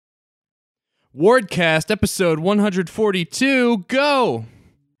Wardcast, episode 142, go!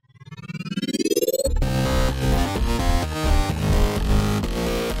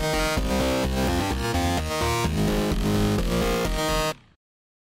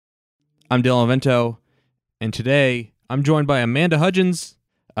 I'm Dylan Vento, and today I'm joined by Amanda Hudgens,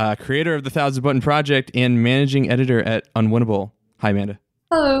 creator of the Thousand Button Project and managing editor at Unwinnable. Hi, Amanda.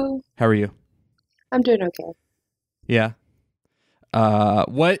 Hello. How are you? I'm doing okay. Yeah.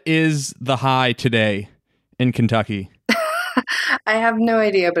 What is the high today in Kentucky? I have no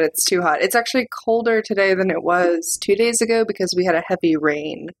idea, but it's too hot. It's actually colder today than it was 2 days ago because we had a heavy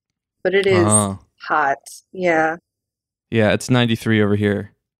rain. But it is hot. Yeah. Yeah, it's 93 over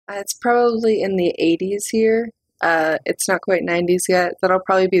here. It's probably in the 80s here. It's not quite 90s yet. That'll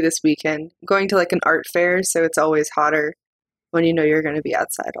probably be this weekend. I'm going to like an art fair, so it's always hotter when you know you're going to be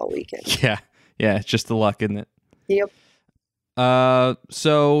outside all weekend. Yeah, it's just the luck, isn't it? Yep.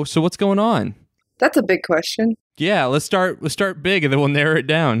 So what's going on? That's a big question. Yeah, let's start big and then we'll narrow it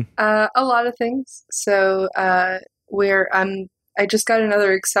down. A lot of things. So, I just got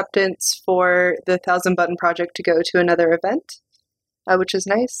another acceptance for the Thousand Button Project to go to another event, which is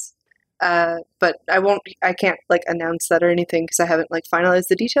nice. But I can't like announce that or anything because I haven't like finalized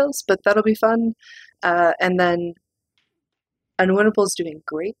the details, but that'll be fun. And then Unwinnable's doing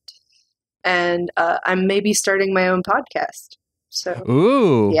great. And I'm maybe starting my own podcast. So,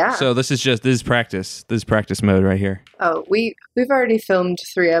 ooh, yeah. So this is practice. This is practice mode right here. Oh, we've already filmed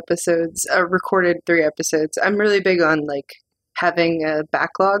 3 episodes, recorded 3 episodes. I'm really big on like having a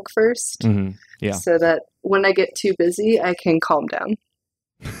backlog first, Mm-hmm. Yeah. so that when I get too busy, I can calm down.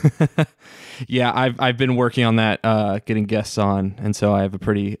 Yeah, I've been working on that, getting guests on, and so I have a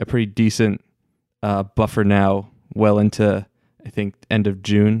pretty decent buffer now, well into I think end of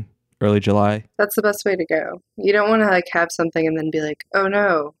June. Early July. That's the best way to go. You don't want to like have something and then be like, oh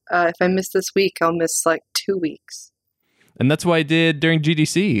no, if I miss this week, I'll miss like 2 weeks. And that's what I did during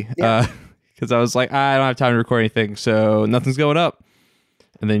GDC. Because I was like, I don't have time to record anything, so nothing's going up.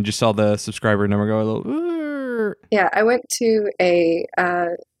 And then you just saw the subscriber number go a little. Urgh. Yeah, I went to a.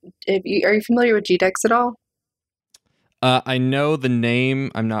 Are you familiar with GDEX at all? I know the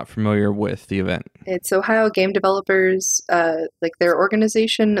name. I'm not familiar with the event. It's Ohio Game Developers, like their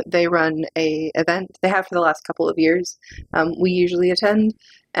organization. They run a event. They have for the last couple of years. We usually attend,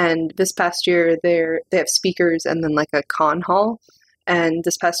 and this past year they have speakers and then like a con hall. And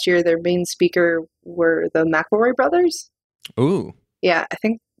this past year their main speaker were the McElroy brothers. Ooh. Yeah, I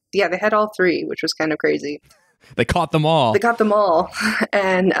think they had all 3, which was kind of crazy. They caught them all.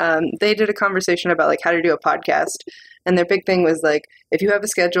 And they did a conversation about like how to do a podcast. And their big thing was like, if you have a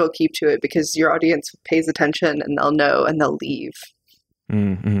schedule, keep to it because your audience pays attention and they'll know and they'll leave.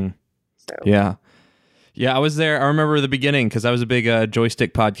 Mm-hmm. So. Yeah. I was there. I remember the beginning because I was a big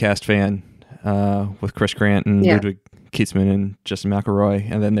Joystick podcast fan with Chris Grant and Ludwig Kietzman and Justin McElroy.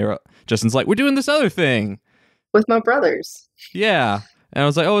 And then Justin's like, we're doing this other thing with my brothers. Yeah. And I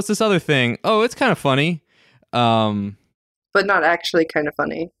was like, oh, it's this other thing. Oh, it's kind of funny. But not actually kind of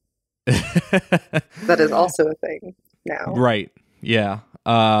funny. That is also a thing now. Right. Yeah.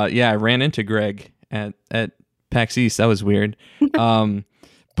 I ran into Greg at PAX East. That was weird.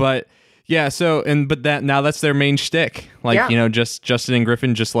 But yeah, but that's their main shtick. Like, just Justin and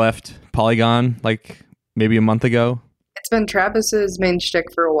Griffin just left Polygon like maybe a month ago. It's been Travis's main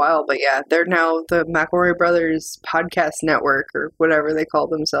shtick for a while, but yeah, they're now the McElroy Brothers Podcast Network or whatever they call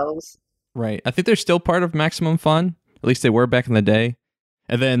themselves. Right. I think they're still part of Maximum Fun. At least they were back in the day.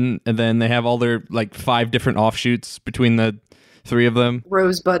 And then they have all their like 5 different offshoots between the 3 of them.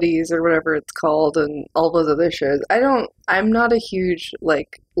 Rose Buddies or whatever it's called and all those other shows. I'm not a huge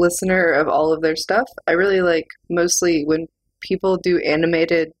like listener of all of their stuff. I really like mostly when people do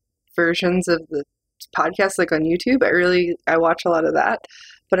animated versions of the podcast like on YouTube. I watch a lot of that,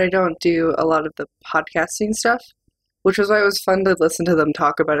 but I don't do a lot of the podcasting stuff, which was why it was fun to listen to them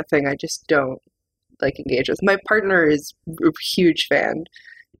talk about a thing I just don't like engage with. My partner is a huge fan.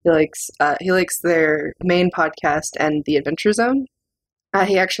 He likes their main podcast and the Adventure Zone.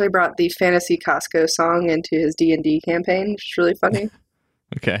 He actually brought the Fantasy Costco song into his D&D campaign, which is really funny.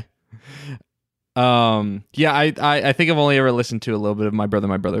 Okay. I think I've only ever listened to a little bit of My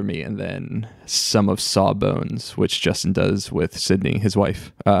Brother, Me, and then some of Sawbones, which Justin does with Sydney, his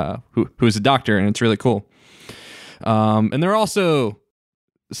wife, who is a doctor, and it's really cool. And they're also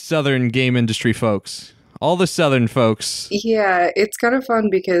Southern game industry folks. All the Southern folks. Yeah, it's kind of fun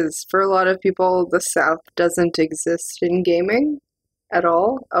because for a lot of people, the South doesn't exist in gaming at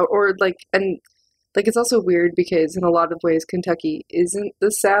all. It's also weird because in a lot of ways, Kentucky isn't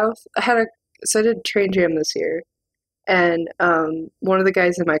the South. I did Train Jam this year, And one of the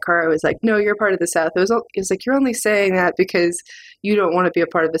guys in my car was like, "No, you're part of the South." It was like, "You're only saying that because you don't want to be a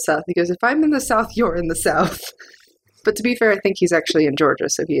part of the South." He goes, "If I'm in the South, you're in the South." But to be fair, I think he's actually in Georgia,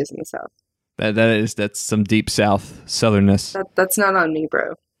 so he is in the South. That's some deep South southernness. That's not on me,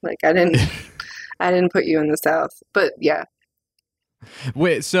 bro. Like I didn't put you in the South. But yeah.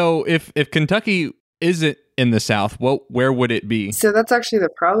 Wait, so if Kentucky isn't in the South, where would it be? So that's actually the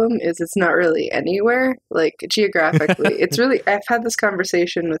problem, is it's not really anywhere, like geographically. It's really, I've had this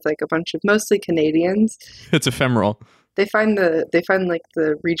conversation with like a bunch of mostly Canadians. It's ephemeral. They find like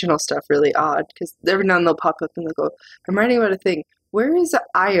the regional stuff really odd, because every now and then they'll pop up and they'll go, "I'm writing about a thing. Where is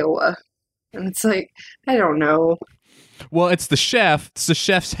Iowa?" And it's like, I don't know. Well, it's the chef. It's the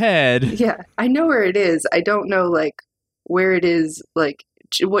chef's head. Yeah, I know where it is. I don't know like where it is, like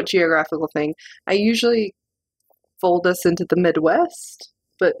what geographical thing. I usually fold us into the Midwest,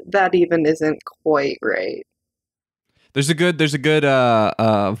 but that even isn't quite right. There's a good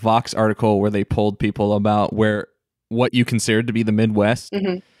Vox article where they polled people about what you considered to be the Midwest,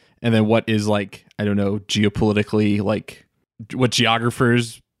 Mm-hmm. and then what is, like, I don't know, geopolitically, like what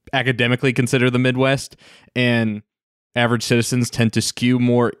geographers academically consider the Midwest, and average citizens tend to skew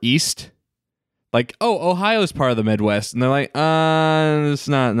more east. Like, oh, Ohio's part of the Midwest, and they're like, it's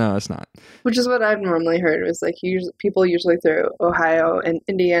not. No, it's not. Which is what I've normally heard. Was like people usually throw Ohio and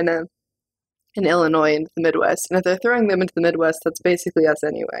Indiana and Illinois into the Midwest, and if they're throwing them into the Midwest, that's basically us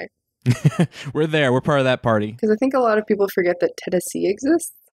anyway. We're there. We're part of that party. Because I think a lot of people forget that Tennessee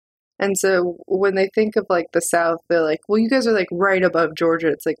exists. And so when they think of like the South, they're like, well, you guys are like right above Georgia.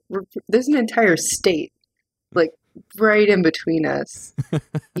 It's like, there's an entire state like right in between us.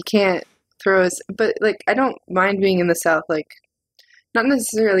 You can't throw us, but like, I don't mind being in the South, like not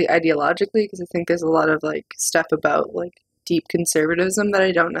necessarily ideologically, because I think there's a lot of like stuff about like deep conservatism that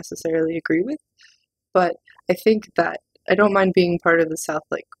I don't necessarily agree with. But I think that I don't mind being part of the South,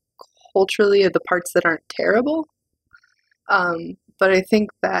 like culturally, of the parts that aren't terrible. But I think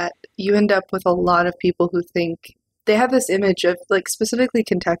that you end up with a lot of people who think they have this image of, like, specifically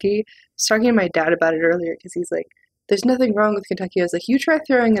Kentucky. I was talking to my dad about it earlier because he's like, there's nothing wrong with Kentucky. I was like, you try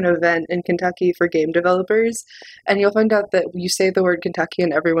throwing an event in Kentucky for game developers, and you'll find out that you say the word Kentucky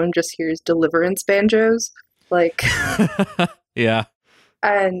and everyone just hears Deliverance banjos. Like, yeah.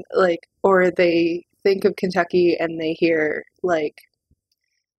 And, like, or they think of Kentucky and they hear, like,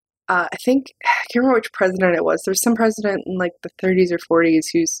 I can't remember which president it was. There was some president in like the 30s or 40s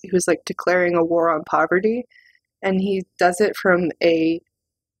who was like declaring a war on poverty, and he does it from the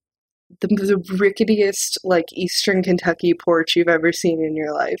ricketiest like Eastern Kentucky porch you've ever seen in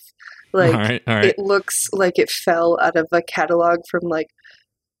your life. Like, all right. It looks like it fell out of a catalog from like,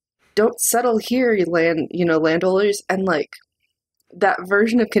 "Don't settle here, landowners," and like that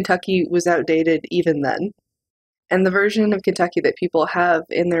version of Kentucky was outdated even then. And the version of Kentucky that people have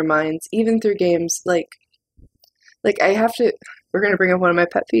in their minds, even through games, like we're going to bring up one of my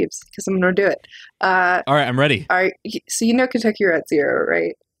pet peeves, because I'm going to do it. All right, I'm ready. All right, so you know Kentucky Route Zero,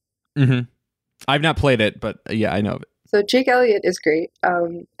 right? Mm-hmm. I've not played it, but yeah, I know of it. So Jake Elliott is great.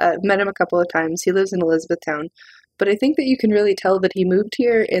 I've met him a couple of times. He lives in Elizabethtown. But I think that you can really tell that he moved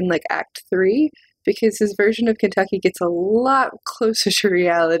here in like Act 3, because his version of Kentucky gets a lot closer to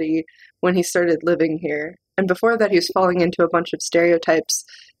reality when he started living here. And before that, he was falling into a bunch of stereotypes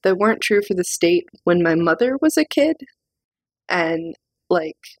that weren't true for the state when my mother was a kid. And,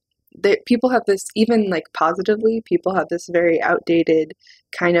 like, people have this, even, like, positively, people have this very outdated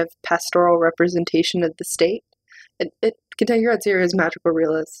kind of pastoral representation of the state. Kentucky Route Zero is magical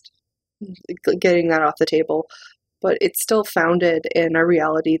realist, getting that off the table. But it's still founded in a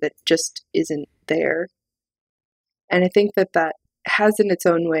reality that just isn't there. And I think that has in its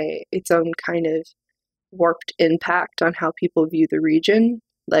own way, its own kind of warped impact on how people view the region.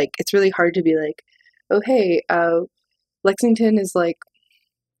 Like, it's really hard to be like, oh, hey, Lexington is like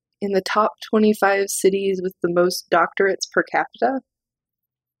in the top 25 cities with the most doctorates per capita,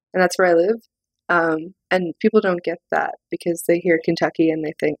 and that's where I live. And people don't get that because they hear Kentucky and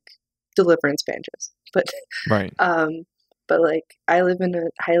they think Deliverance banjos. But right. But like, I live in a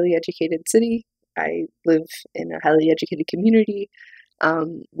highly educated city. I live in a highly educated community.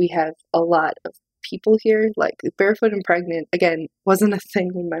 We have a lot of people here. Like, barefoot and pregnant, again, wasn't a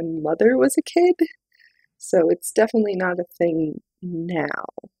thing when my mother was a kid. So it's definitely not a thing now.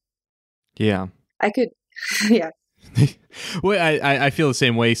 Yeah. Yeah. Well, I feel the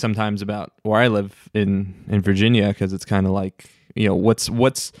same way sometimes about where I live in Virginia, because it's kind of like,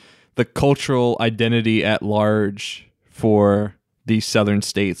 what's the cultural identity at large for these southern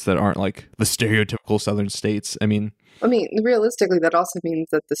states that aren't like the stereotypical southern states? I mean, realistically, that also means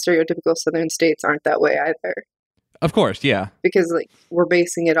that the stereotypical southern states aren't that way either. Of course, yeah. because like we're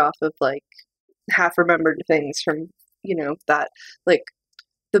basing it off of like half remembered things from that like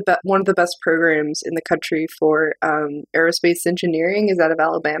one of the best programs in the country for aerospace engineering is out of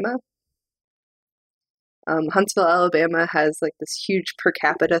Alabama. Huntsville, Alabama has like this huge per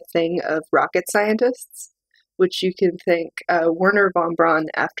capita thing of rocket scientists, which you can think Werner von Braun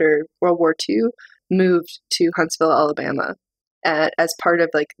after World War II moved to Huntsville, Alabama, as part of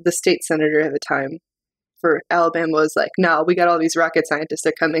like the state senator at the time for Alabama was like, no, we got all these rocket scientists that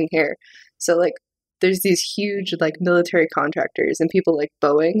are coming here. So like there's these huge like military contractors and people like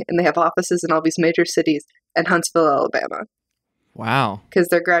Boeing, and they have offices in all these major cities and Huntsville, Alabama. Wow. Because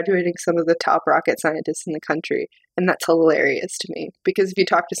they're graduating some of the top rocket scientists in the country. And that's hilarious to me. Because if you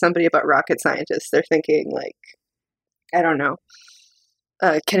talk to somebody about rocket scientists, they're thinking like, I don't know,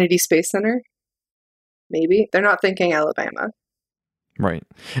 Kennedy Space Center? Maybe. They're not thinking Alabama. Right.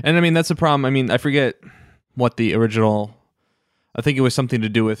 And I mean, that's the problem. I mean, I forget what the original, I think it was something to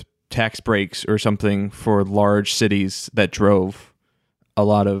do with tax breaks or something for large cities that drove a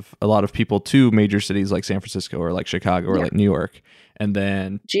lot of people to major cities like San Francisco or like Chicago or like New York, and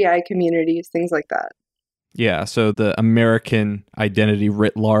then GI communities, things like that. Yeah, so the American identity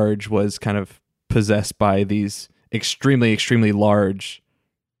writ large was kind of possessed by these extremely, extremely large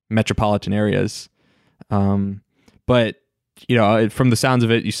metropolitan areas. But from the sounds of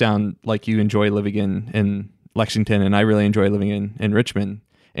it, you sound like you enjoy living in Lexington, and I really enjoy living in Richmond.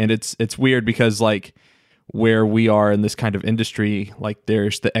 And it's weird because like where we are in this kind of industry, like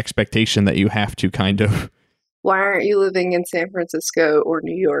there's the expectation that you have to kind of. Why aren't you living in San Francisco or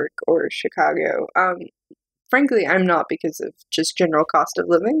New York or Chicago? Frankly, I'm not, because of just general cost of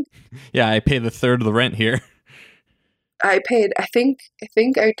living. Yeah, I pay the third of the rent here. I think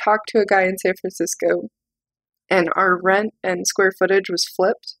I talked to a guy in San Francisco, and our rent and square footage was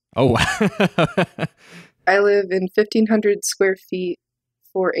flipped. Oh, wow. I live in 1,500 square feet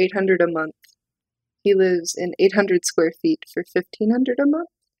for $800 a month. He lives in 800 square feet for $1,500 a month.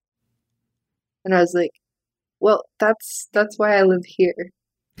 And I was like, well, that's why I live here.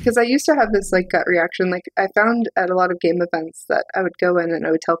 Because I used to have this like gut reaction. Like I found at a lot of game events that I would go in and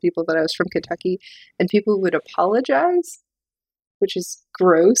I would tell people that I was from Kentucky, and people would apologize, which is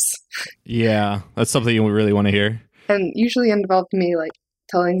gross. Yeah, that's something you really want to hear. And usually involved me like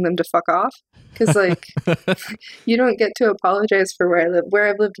telling them to fuck off. Because like you don't get to apologize for where I live. Where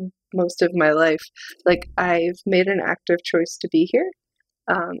I've lived most of my life, like I've made an active choice to be here.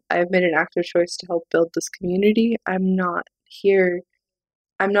 I've made an active choice to help build this community. I'm not here.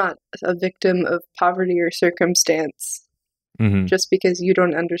 I'm not a victim of poverty or circumstance just because you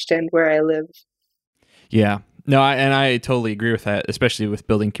don't understand where I live. Yeah. No, I totally agree with that, especially with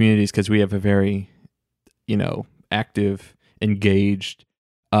building communities, because we have a very, active, engaged,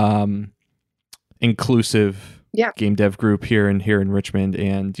 inclusive game dev group here in Richmond.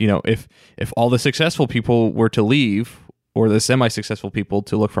 And, if all the successful people were to leave, or the semi-successful people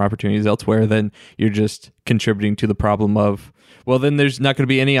to look for opportunities elsewhere, then you're just contributing to the problem of, well, then there's not going to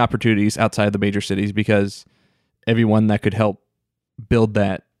be any opportunities outside the major cities because everyone that could help build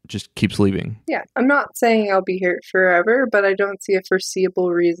that just keeps leaving. Yeah, I'm not saying I'll be here forever, but I don't see a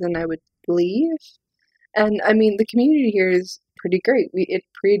foreseeable reason I would leave. And I mean, the community here is pretty great. It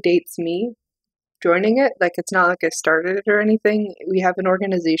predates me joining it. Like, it's not like I started it or anything. We have an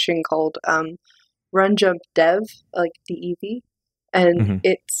organization called Run Jump Dev, like DEV, and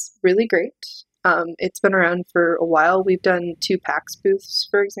it's really great. It's been around for a while. We've done 2 PAX booths,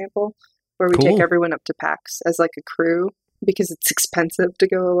 for example, where we take everyone up to PAX as like a crew because it's expensive to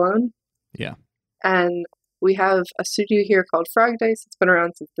go alone. Yeah. And we have a studio here called Frog Dice. It's been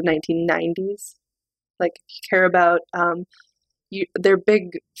around since the 1990s. Like, if you care about, their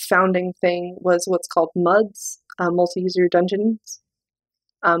big founding thing was what's called MUDs, multi-user dungeons.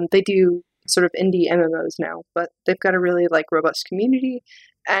 They do sort of indie MMOs now, but they've got a really like robust community,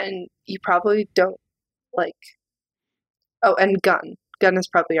 and you probably don't like. Oh, and Gun is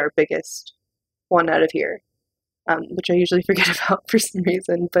probably our biggest one out of here, which I usually forget about for some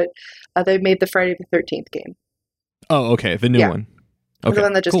reason. But they made the Friday the 13th game. Oh, okay, the new one. Okay, the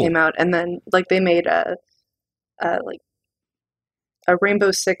one that just came out, and then like they made a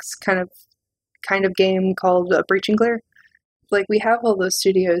Rainbow Six kind of game called Breaching Glare. Like, we have all those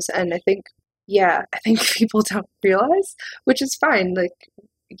studios, and I think people don't realize, which is fine. Like,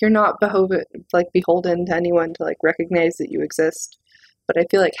 you're not beholden to anyone to like recognize that you exist. But I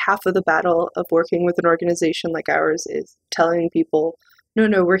feel like half of the battle of working with an organization like ours is telling people,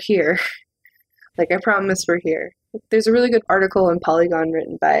 no, we're here. Like, I promise we're here. There's a really good article in Polygon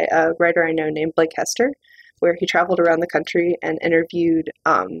written by a writer I know named Blake Hester, where he traveled around the country and interviewed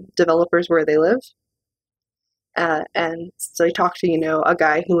developers where they live. And so I talked to, a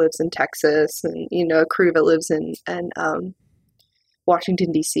guy who lives in Texas and, a crew that lives in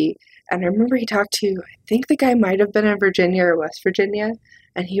Washington, D.C. And I remember he talked to, I think the guy might have been in Virginia or West Virginia.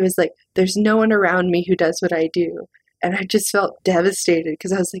 And he was like, there's no one around me who does what I do. And I just felt devastated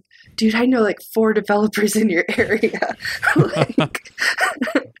because I was like, dude, I know like 4 developers in your area. Like,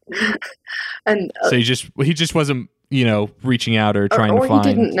 and so he just wasn't, reaching out or trying to find. Or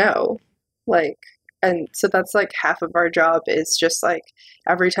he didn't know. Like, and so that's like half of our job is just like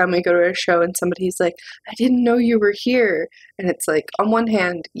every time we go to a show and somebody's like, I didn't know you were here. And it's like, on one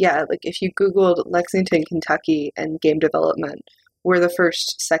hand, yeah, like if you Googled Lexington, Kentucky and game development, we're the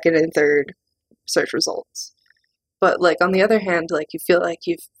first, second, and third search results. But like on the other hand, like you feel like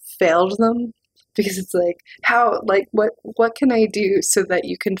you've failed them because it's like, how, like what can I do so that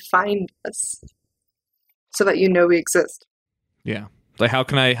you can find us? So that we exist. Yeah. Like how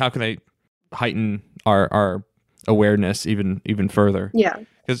can I heighten our awareness even further? Yeah.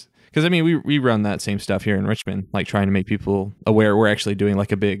 Because I mean we run that same stuff here in Richmond, like trying to make people aware we're actually doing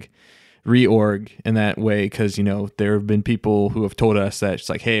like a big reorg in that way, because there have been people who have told us that it's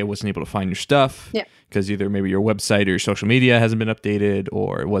like, hey, I wasn't able to find your stuff. Yeah. Because either maybe your website or your social media hasn't been updated,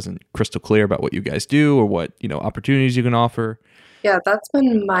 or it wasn't crystal clear about what you guys do or what opportunities you can offer. Yeah, that's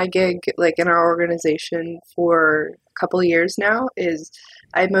been my gig, like in our organization for a couple of years now, is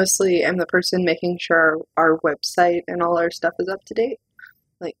I mostly am the person making sure our website and all our stuff is up to date.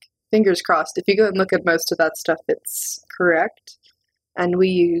 Like, fingers crossed, if you go and look at most of that stuff, it's correct. And we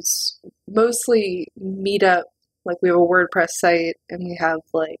use mostly Meetup, like we have a WordPress site, and we have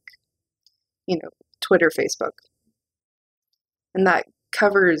like, Twitter, Facebook. And that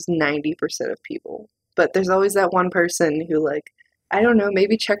covers 90% of people. But there's always that one person who like, I don't know,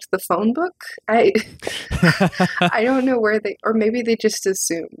 maybe checked the phone book. I don't know where or maybe they just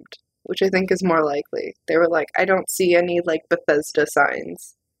assumed, which I think is more likely. They were like, I don't see any like Bethesda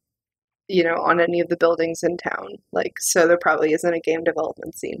signs, on any of the buildings in town. Like, so there probably isn't a game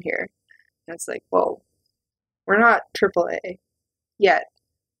development scene here. And it's like, well, we're not AAA yet.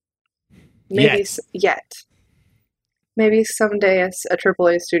 Maybe yet. Maybe someday a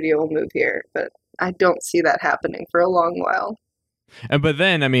AAA studio will move here, but I don't see that happening for a long while. But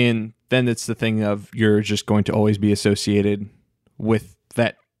then, I mean, then it's the thing of you're just going to always be associated with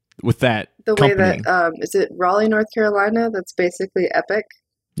that the company. Way that is it Raleigh, North Carolina? That's basically Epic.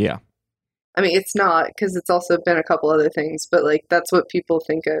 Yeah. I mean, it's not, because it's also been a couple other things, but like that's what people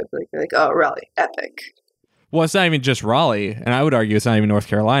think of. Like oh, Raleigh, Epic. Well, it's not even just Raleigh, and I would argue it's not even North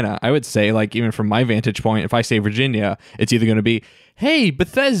Carolina. I would say, like, even from my vantage point, if I say Virginia, it's either going to be, hey,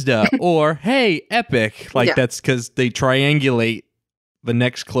 Bethesda, or hey, Epic. Like, That's because they triangulate the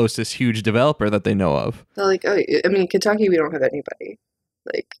next closest huge developer that they know of. They're like, oh, I mean, Kentucky, we don't have anybody.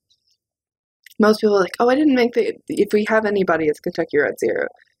 Like, most people are like, oh, I didn't make if we have anybody, it's Kentucky Route Zero.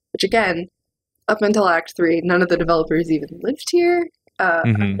 Which, again, up until Act 3, none of the developers even lived here.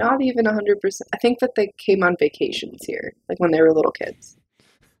 Not even 100%. I think that they came on vacations here, like when they were little kids.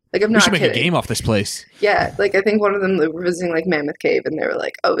 Like, I'm not kidding. We should make a game off this place. Yeah, like I think one of them, they were visiting like Mammoth Cave, and they were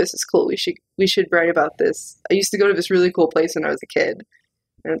like, "Oh, this is cool. We should write about this." I used to go to this really cool place when I was a kid,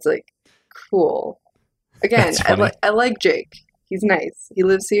 and it's like, cool. Again, I like Jake. He's nice. He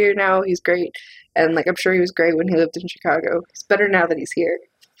lives here now. He's great, and like I'm sure he was great when he lived in Chicago. He's better now that he's here.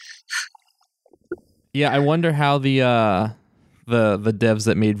 Yeah, I wonder how the devs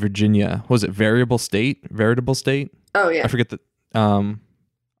that made Virginia, was it Veritable State? Oh yeah, I forget the.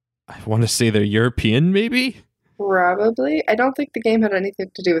 I want to say they're European, maybe? Probably. I don't think the game had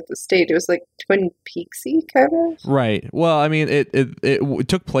anything to do with the state. It was like Twin Peaksy, kind of. Right. Well, I mean, it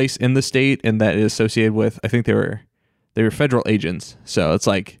took place in the state, and that is associated with, I think they were federal agents. So it's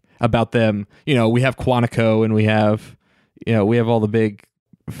like about them, we have Quantico, and we have all the big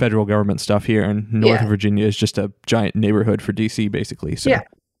federal government stuff here, and Northern Virginia is just a giant neighborhood for DC, basically. So. Yeah.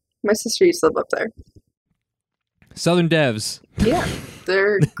 My sister used to live up there. Southern devs. Yeah,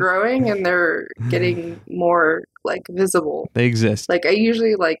 they're growing and they're getting more like visible. They exist. Like I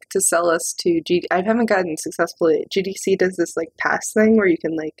usually like to sell us to I haven't gotten successfully. GDC does this like pass thing where you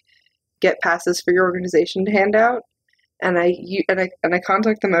can like get passes for your organization to hand out, and I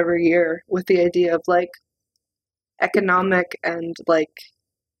contact them every year with the idea of like economic and like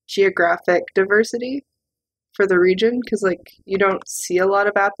geographic diversity for the region, because like you don't see a lot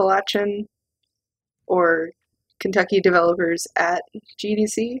of Appalachian or Kentucky developers at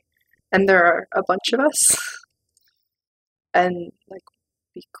GDC, and there are a bunch of us, and like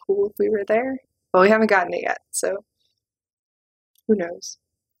be cool if we were there, but we haven't gotten it yet, so who knows.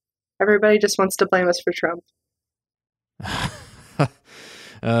 Everybody just wants to blame us for Trump.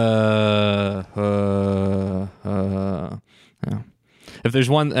 Yeah. If there's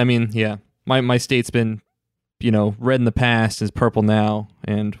one, I mean, yeah, my state's been, red in the past, is purple now,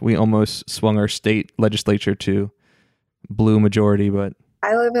 and we almost swung our state legislature to blue majority, but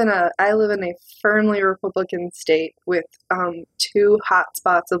I live in a firmly Republican state with two hot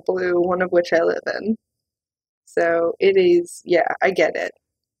spots of blue, one of which I live in. So it is, yeah, I get it.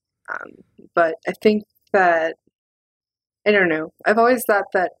 But I think that I don't know. I've always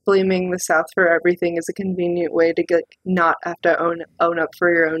thought that blaming the South for everything is a convenient way to get not have to own up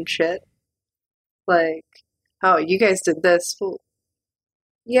for your own shit. Like, oh, you guys did this. Well,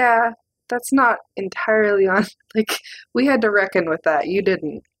 yeah, that's not entirely on. Like, we had to reckon with that. You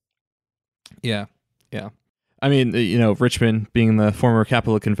didn't. yeah, yeah. I mean, Richmond being the former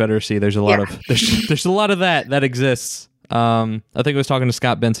capital of Confederacy, there's a lot Yeah. of there's a lot of that exists. I think I was talking to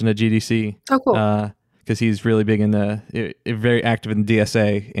Scott Benson at GDC. Oh, cool. Because he's really big in very active in the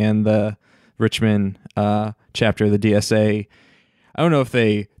DSA and the Richmond chapter of the DSA. I don't know if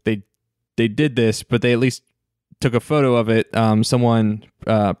they did this, but they at least took a photo of it. Someone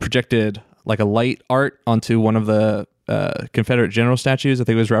projected like a light art onto one of the Confederate general statues. I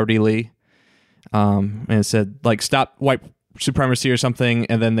think it was Robert E. Lee, and it said like "Stop White Supremacy" or something.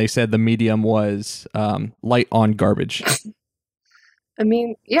 And then they said the medium was light on garbage. I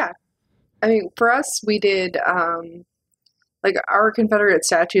mean, yeah. I mean, for us, we did, like, our Confederate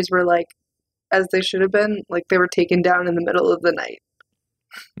statues were, like, as they should have been, like, they were taken down in the middle of the night.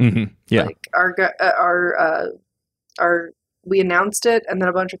 Mm-hmm. Yeah. Like, we announced it, and then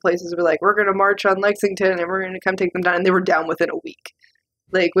a bunch of places were like, we're going to march on Lexington, and we're going to come take them down, and they were down within a week.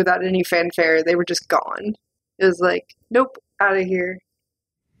 Like, without any fanfare, they were just gone. It was like, nope, out of here.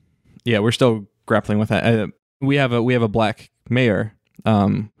 Yeah, we're still grappling with that. We have a black mayor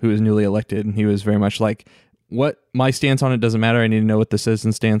who is newly elected, and he was very much like, what my stance on it doesn't matter. I need to know what the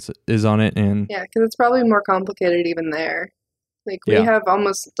citizen stance is on it. And Yeah, because it's probably more complicated even there. Like, we Yeah. have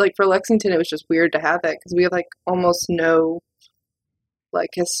almost, like, for Lexington, it was just weird to have it, because we have, like, almost no, like,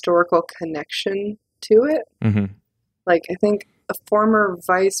 historical connection to it. Mhm. Like, I think a former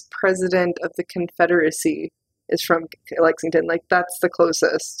vice president of the Confederacy is from Lexington. Like, that's the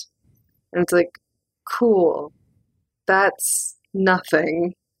closest. And it's like, cool. That's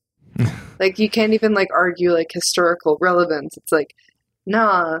nothing. Like, you can't even, like, argue, like, historical relevance. It's like,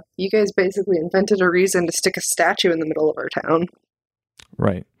 nah, you guys basically invented a reason to stick a statue in the middle of our town.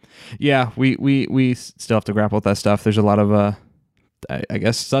 Right. Yeah, we still have to grapple with that stuff. There's a lot of I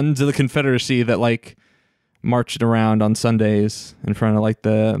guess Sons of the Confederacy that like marched around on Sundays in front of like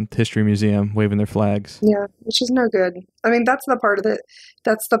the History Museum waving their flags. Yeah, which is no good. I mean, that's the part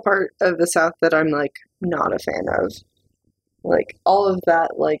of the South that I'm, like, not a fan of. Like, all of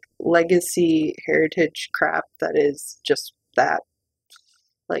that, like, legacy heritage crap that is just that.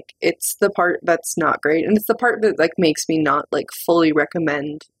 Like, it's the part that's not great. And it's the part that, like, makes me not, like, fully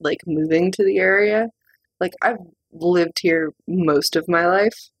recommend, like, moving to the area. Like, I've lived here most of my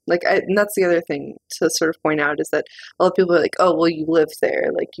life. Like, and that's the other thing to sort of point out is that a lot of people are like, oh, well, you live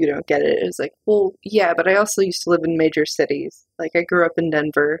there. Like, you don't get it. It's like, well, yeah, but I also used to live in major cities. Like, I grew up in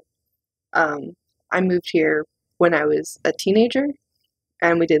Denver. I moved here when I was a teenager,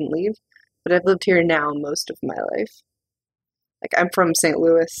 and we didn't leave. But I've lived here now most of my life. Like, I'm from St.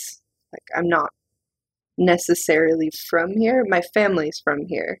 Louis. Like, I'm not necessarily from here. My family's from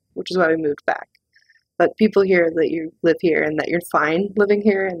here, which is why we moved back. But people hear that you live here and that you're fine living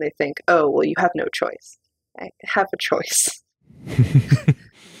here, and they think, oh, well, you have no choice. I have a choice.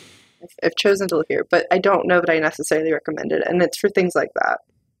 I've chosen to live here, but I don't know that I necessarily recommend it, and it's for things like that.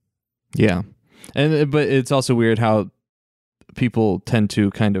 Yeah. But it's also weird how people tend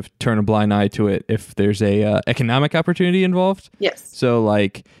to kind of turn a blind eye to it if there's a economic opportunity involved. Yes. So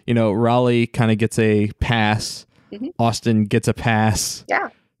like, Raleigh kind of gets a pass. Mhm. Austin gets a pass. Yeah.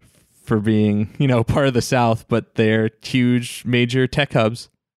 For being, part of the South, but they're huge major tech hubs.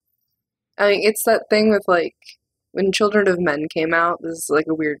 I mean, it's that thing with, like, when Children of Men came out, this is, like,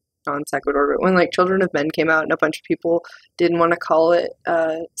 a weird non sequitur, but when, like, Children of Men came out and a bunch of people didn't want to call it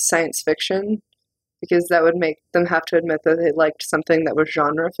science fiction because that would make them have to admit that they liked something that was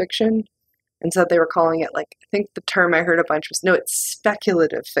genre fiction. And so they were calling it, like, I think the term I heard a bunch was, no, it's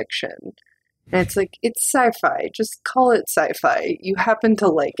speculative fiction. And it's like, it's sci-fi. Just call it sci-fi. You happen to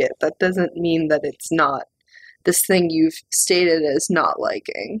like it. That doesn't mean that it's not this thing you've stated as not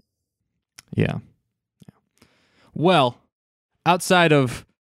liking. Yeah. Well, outside of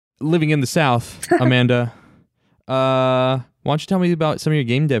living in the South, Amanda, why don't you tell me about some of your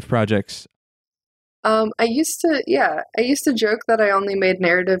game dev projects? I used to joke that I only made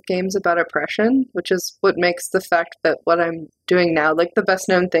narrative games about oppression, which is what makes the fact that what I'm doing now, like the best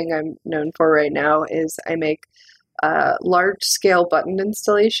known thing I'm known for right now, is I make large scale button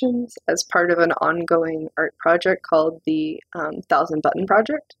installations as part of an ongoing art project called the Thousand Button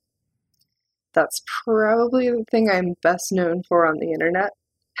Project. That's probably the thing I'm best known for on the internet.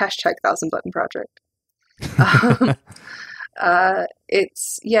 Hashtag Thousand Button Project. Um,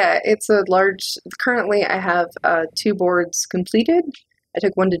 it's a large. Currently, I have two boards completed. I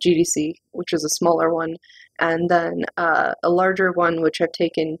took one to GDC, which is a smaller one, and then a larger one, which I've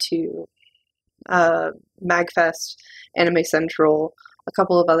taken to MagFest, Anime Central, a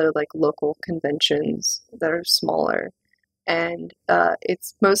couple of other like local conventions that are smaller. And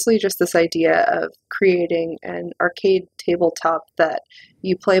it's mostly just this idea of creating an arcade tabletop that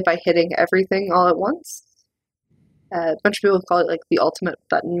you play by hitting everything all at once. A bunch of people call it like the ultimate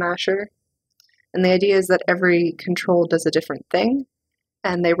button masher. And the idea is that every control does a different thing,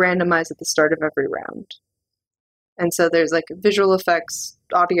 and they randomize at the start of every round. And so there's like visual effects,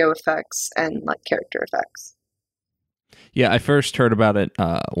 audio effects, and like character effects. Yeah, I first heard about it.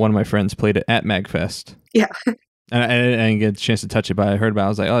 One of my friends played it at MagFest. Yeah. And I didn't get a chance to touch it, but I heard about it. I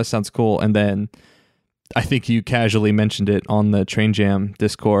was like, oh, that sounds cool. And then I think you casually mentioned it on the Train Jam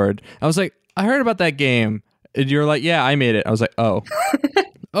Discord. I was like, I heard about that game. And you're like, yeah, I made it. I was like, oh,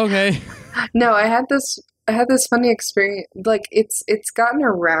 okay. No, I had this funny experience. Like it's gotten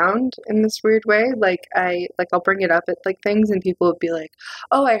around in this weird way. I'll bring it up at like things, and people would be like,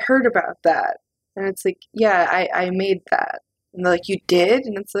 "Oh, I heard about that," and it's like, "Yeah, I made that." And they're like, "You did?"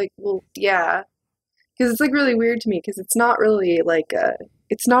 And it's like, "Well, yeah," because it's like really weird to me because it's not really like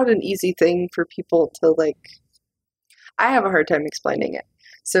it's not an easy thing for people to like. I have a hard time explaining it,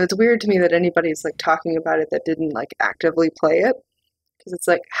 so it's weird to me that anybody's like talking about it that didn't like actively play it, because it's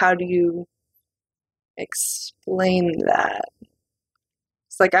like, how do you explain that?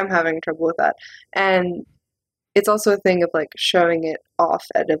 It's like I'm having trouble with that. And it's also a thing of like showing it off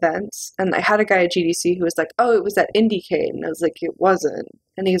at events. And I had a guy at GDC who was like, "Oh, it was at Indiecade." And I was like, "It wasn't."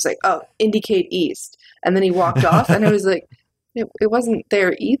 And he was like, "Oh, Indiecade East." And then he walked off, and I was like, it wasn't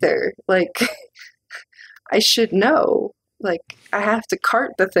there either. Like, I should know. Like, I have to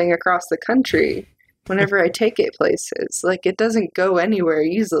cart the thing across the country whenever I take it places. Like, it doesn't go anywhere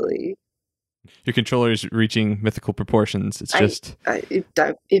easily. Your controller is reaching mythical proportions. It's just...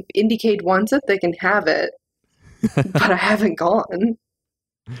 if Indiecade wants it, they can have it. But I haven't gone.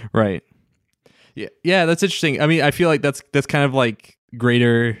 Right. Yeah, that's interesting. I mean, I feel like that's kind of like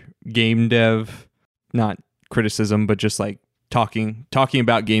greater game dev, not criticism, but just like talking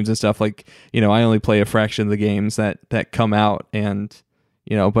about games and stuff. Like, you know, I only play a fraction of the games that come out, and,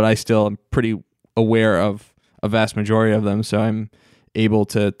 you know, but I still am pretty aware of a vast majority of them, so I'm able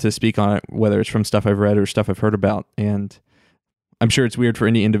to speak on it, whether it's from stuff I've read or stuff I've heard about. And I'm sure it's weird for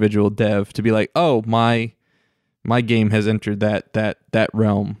any individual dev to be like, "Oh, my game has entered that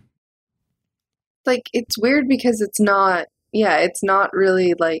realm." Like, it's weird because it's not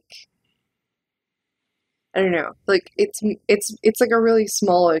really like, I don't know, like it's like a really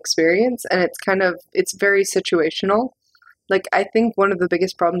small experience, and it's very situational. Like, I think one of the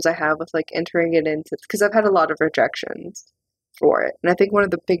biggest problems I have with like entering it into, because I've had a lot of rejections for it, and I think one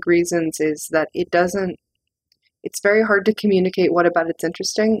of the big reasons is that it's very hard to communicate what about it's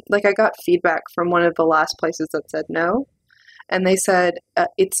interesting. Like, I got feedback from one of the last places that said no, and they said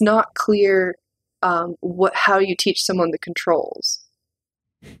it's not clear how you teach someone the controls.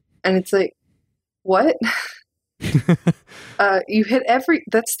 And it's like, what? You hit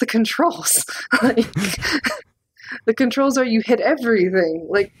that's the controls. Like, the controls are you hit everything.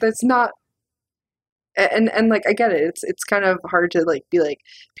 Like, that's not. And like, I get it. It's kind of hard to like be like,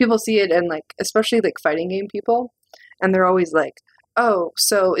 people see it, and like, especially like fighting game people, and they're always like, "Oh,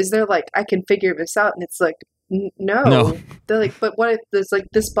 so is there like I can figure this out?" And it's like, no. They're like, "But what if there's like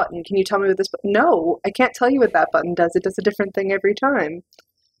this button? Can you tell me what this button?" No, I can't tell you what that button does. It does a different thing every time.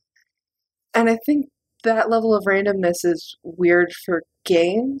 And I think that level of randomness is weird for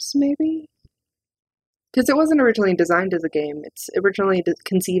games, maybe. Because it wasn't originally designed as a game. It's originally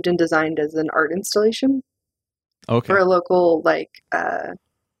conceived and designed as an art installation. Okay. For a local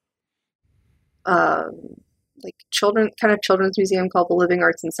children's museum called the Living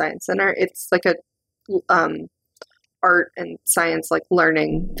Arts and Science Center. It's like a art and science like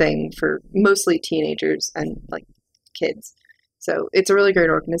learning thing for mostly teenagers and like kids. So it's a really great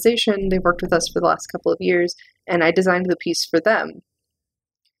organization. They've worked with us for the last couple of years, and I designed the piece for them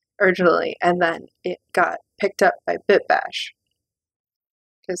originally, and then it got picked up by BitBash,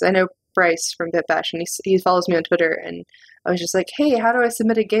 because I know Bryce from BitBash, and he follows me on Twitter, and I was just like, hey, how do I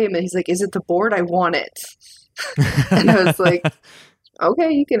submit a game? And he's like, is it the board? I want it. And I was like,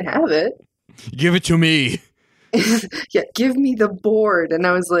 okay, you can have it. Give it to me. Yeah, give me the board. And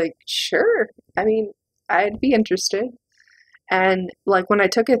I was like, sure. I mean, I'd be interested. And like when I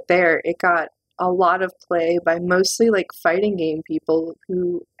took it there, it got a lot of play by mostly like fighting game people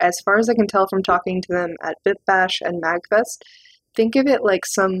who, as far as I can tell from talking to them at BitBash and MagFest, think of it like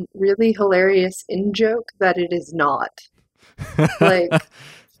some really hilarious in-joke that it is not.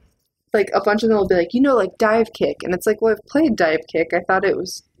 Like a bunch of them will be like, like dive kick. And it's like, well, I've played dive kick. I thought it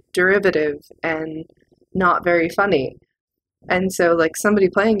was derivative and not very funny. And so like somebody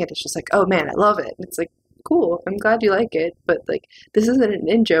playing it is just like, oh man, I love it. And it's like, cool, I'm glad you like it, but like this isn't an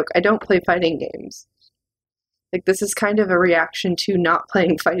in-joke. I don't play fighting games. Like this is kind of a reaction to not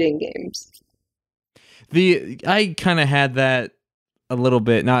playing fighting games. I kind of had that a little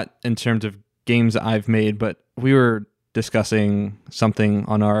bit, not in terms of games I've made, but we were discussing something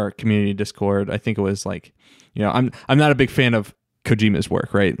on our community Discord. I think it was like, I'm not a big fan of Kojima's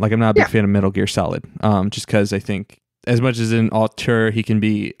work, right? Like I'm not a big fan of Metal Gear Solid, just because I think as much as an auteur he can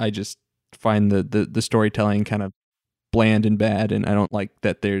be, I just find the storytelling kind of bland and bad, and I don't like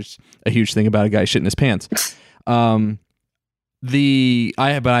that there's a huge thing about a guy shitting his pants. I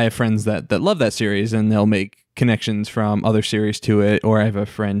have friends that love that series, and they'll make connections from other series to it. Or I have a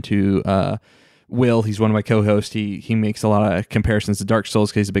friend who Will, he's one of my co-hosts. He makes a lot of comparisons to Dark Souls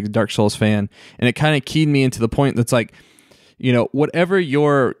because he's a big Dark Souls fan, and it kind of keyed me into the point that's like, whatever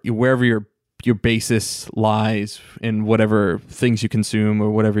wherever your basis lies in whatever things you consume or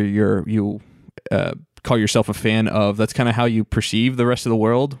whatever you call yourself a fan of, that's kind of how you perceive the rest of the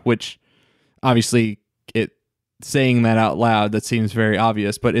world, which obviously saying that out loud, that seems very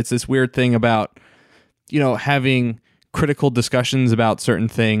obvious, but it's this weird thing about, having critical discussions about certain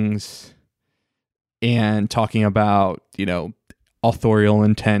things and talking about, authorial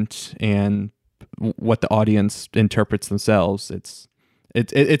intent and what the audience interprets themselves. It's an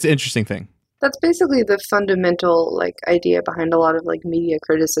interesting thing. That's basically the fundamental idea behind a lot of media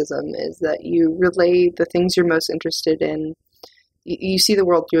criticism, is that you relay the things you're most interested in. You see the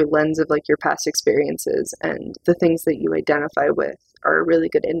world through a lens of your past experiences, and the things that you identify with are a really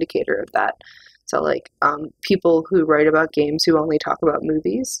good indicator of that. So people who write about games who only talk about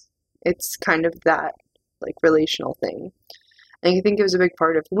movies, it's kind of that relational thing. And I think it was a big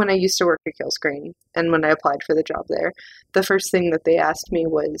part of when I used to work at Killscreen and when I applied for the job there. The first thing that they asked me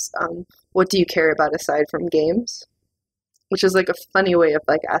was, what do you care about aside from games? Which is a funny way of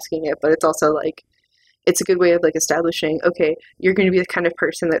asking it, but it's also it's a good way of establishing, okay, you're going to be the kind of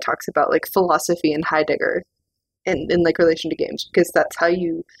person that talks about philosophy and Heidegger in relation to games, because that's how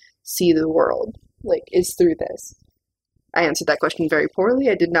you see the world, is through this. I answered that question very poorly.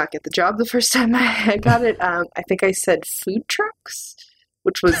 I did not get the job the first time I got it. I think I said food trucks,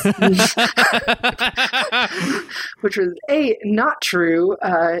 which was not true,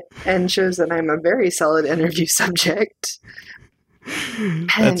 and shows that I'm a very solid interview subject.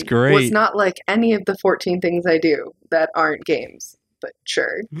 That's great. Was not like any of the 14 things I do that aren't games. But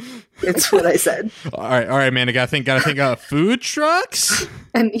sure, it's what I said. All right, man. I gotta think. Food trucks.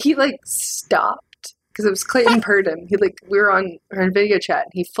 And he stopped. Because it was Clayton Purdom. He we were on video chat.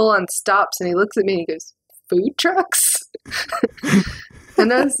 And he full on stops and he looks at me and he goes, "Food trucks?"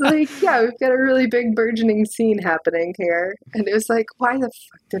 And I was like, "Yeah, we've got a really big burgeoning scene happening here." And it was like, why the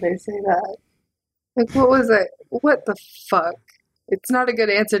fuck did I say that? What was it? What the fuck? It's not a good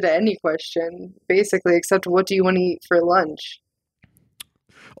answer to any question, basically, except what do you want to eat for lunch?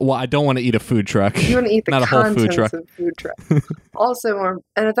 Well, I don't want to eat a food truck. You want to eat the not contents a whole food truck. of food truck. Also,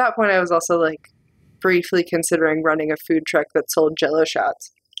 and at that point, I was also briefly considering running a food truck that sold Jell-O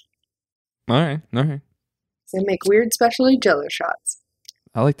shots. All right. They make weird specialty Jell-O shots.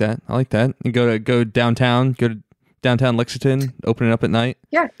 I like that. You go downtown Lexington, open it up at night.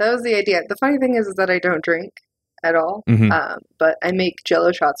 Yeah, that was the idea. The funny thing is that I don't drink at all, but I make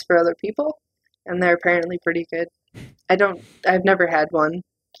Jell-O shots for other people, and they're apparently pretty good. I've never had one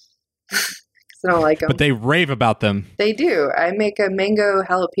because I don't like them. But they rave about them. They do. I make a mango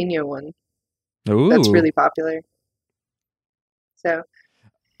jalapeno one. Ooh. That's really popular. So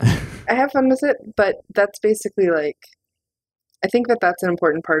I have fun with it, but that's basically I think that's an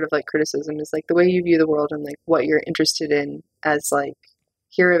important part of criticism, is the way you view the world and what you're interested in as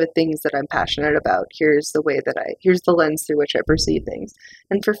here are the things that I'm passionate about. Here's the lens through which I perceive things.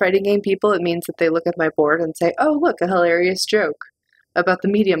 And for fighting game people, it means that they look at my board and say, "Oh, look, a hilarious joke about the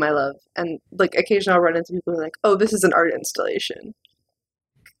medium I love." And occasionally I'll run into people who are like, "Oh, this is an art installation."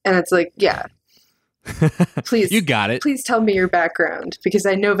 And it's yeah. Please, you got it. Please tell me your background, because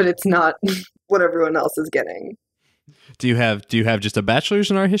I know that it's not what everyone else is getting. Do you have just a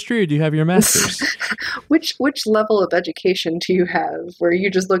bachelor's in art history, or do you have your master's? Which level of education do you have where you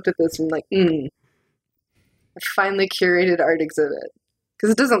just looked at this and like, a finely curated art exhibit?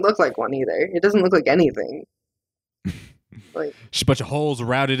 Because it doesn't look like one either. It doesn't look like anything. Like Just a bunch of holes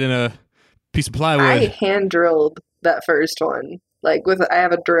routed in a piece of plywood. I hand drilled that first one. Like I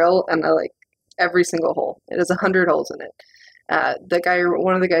have a drill and I like every single hole. It has 100 holes in it.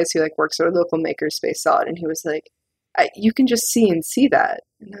 One of the guys who like works at a local makerspace saw it and he was like, "You can just CNC that."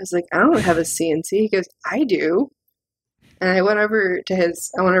 And I was like, "I don't have a CNC." He goes, "I do." And I went over to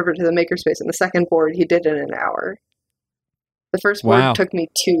the makerspace, and the second board he did in an hour. The first board took me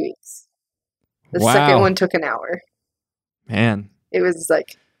 2 weeks. The second one took an hour. Man, it was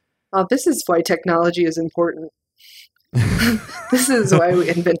like, oh, this is why technology is important. This is why we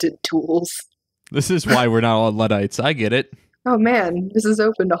invented tools. This is why we're not all Luddites. I get it. Oh man, this has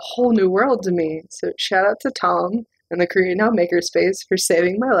opened a whole new world to me. So shout out to Tom and the Korean Now Makerspace for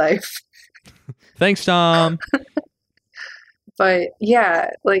saving my life. Thanks, Tom. But yeah,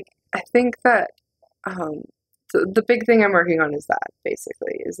 like I think that the big thing I'm working on is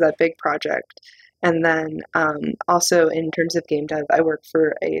that big project. And then also in terms of game dev, I work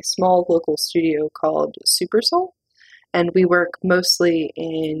for a small local studio called Supersoul. And we work mostly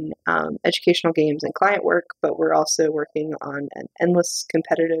in educational games and client work, but we're also working on an endless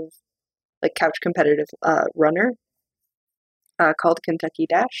competitive, like couch competitive runner called Kentucky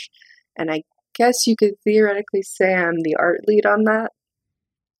Dash. And I guess you could theoretically say I'm the art lead on that.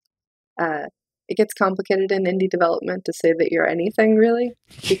 It gets complicated in indie development to say that you're anything, really.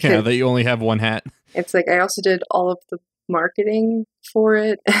 Yeah, that you only have one hat. It's like I also did all of the marketing for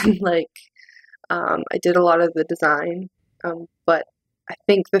it, and like I did a lot of the design. But I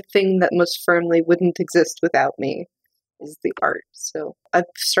think the thing that most firmly wouldn't exist without me is the art. So I've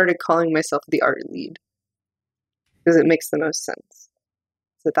started calling myself the art lead because it makes the most sense.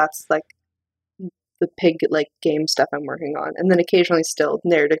 So that's like the big like game stuff I'm working on, and then occasionally still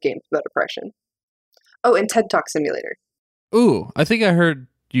narrative games about oppression. Oh, and TED Talk Simulator. Ooh, I think I heard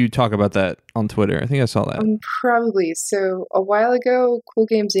you talk about that on Twitter. I think I saw that. Probably. So a while ago, Cool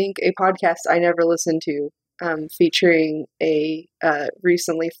Games Inc., a podcast I never listened to, featuring a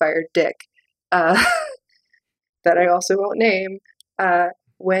recently fired dick that I also won't name,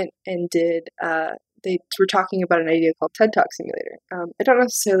 went and did. They were talking about an idea called TED Talk Simulator. I don't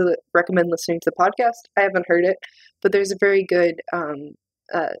necessarily recommend listening to the podcast. I haven't heard it, but there's a very good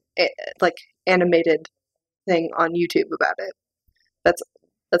like animated thing on YouTube about it.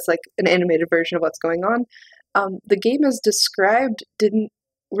 That's like an animated version of what's going on. The game as described didn't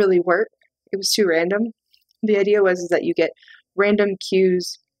really work. It was too random. The idea was that you get random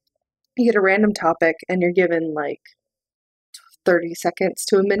cues, you get a random topic, and you're given like 30 seconds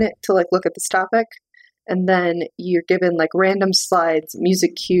to a minute to like look at this topic, and then you're given like random slides,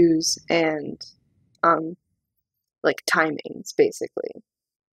 music cues, and like timings, basically.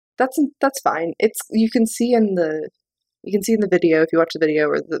 That's fine. You can see in the video, if you watch the video,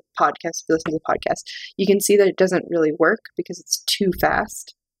 or the podcast, if you listen to the podcast, you can see that it doesn't really work because it's too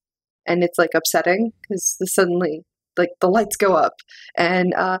fast. And it's like upsetting because suddenly like the lights go up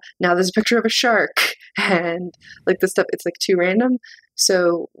and now there's a picture of a shark and like the stuff, it's like too random.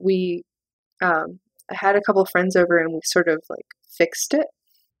 So I had a couple of friends over and we sort of like fixed it.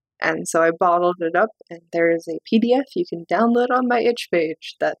 And so I bottled it up, and there is a PDF you can download on my itch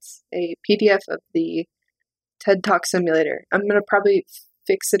page. That's a PDF of the TED Talk Simulator. I'm going to probably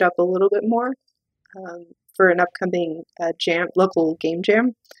fix it up a little bit more for an upcoming local game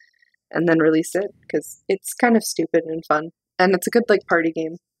jam, and then release it, because it's kind of stupid and fun. And it's a good like party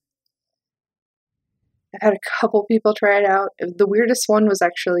game. I've had a couple people try it out. The weirdest one was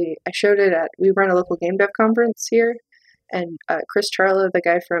actually, we ran a local game dev conference here, and Chris Charla, the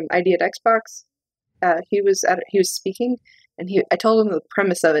guy from ID at Xbox, he was speaking, and I told him the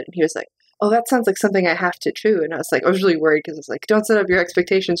premise of it, and he was like, "Oh, that sounds like something I have to do." And I was really worried because it's like, don't set up your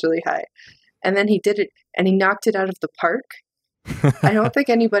expectations really high. And then he did it, and he knocked it out of the park. I don't think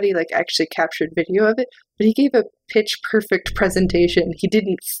anybody like actually captured video of it, but he gave a pitch perfect presentation. He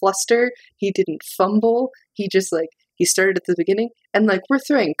didn't fluster, he didn't fumble. He just he started at the beginning, and like we're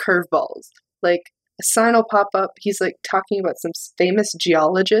throwing curveballs. Like a sign will pop up. He's like talking about some famous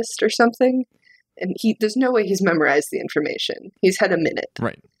geologist or something, and there's no way he's memorized the information. He's had a minute,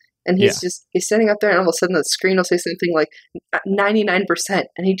 right? And he's standing up there, and all of a sudden the screen will say something like 99%,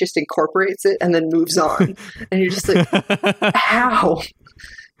 and he just incorporates it and then moves on. And you're just like, how?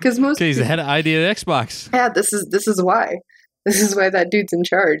 Because he's the head of ID at Xbox. Yeah, this is why. This is why that dude's in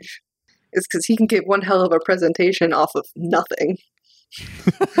charge. It's because he can get one hell of a presentation off of nothing.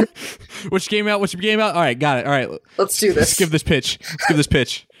 Which game out? Which game out? All right, got it. All right, Let's do this. Let's give this pitch. Let's give this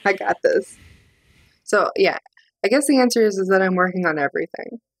pitch. I got this. So yeah, I guess the answer is that I'm working on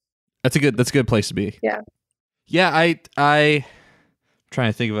everything. That's a good place to be. Yeah. Yeah, I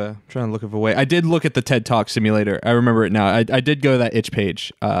trying to look of a way. I did look at the TED Talk simulator. I remember it now. I did go to that itch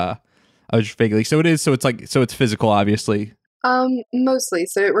page. I was vaguely so it's physical, obviously. Mostly.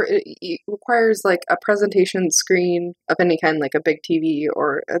 So it requires like a presentation screen of any kind, like a big TV,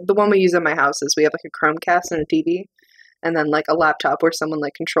 or the one we use in my house is we have like a Chromecast and a TV, and then like a laptop where someone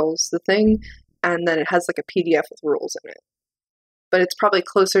like controls the thing, and then it has like a PDF with rules in it. But it's probably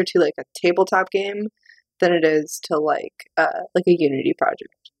closer to like a tabletop game than it is to like a Unity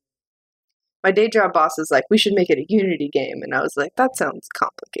project. My day job boss is like, we should make it a Unity game, and I was like, that sounds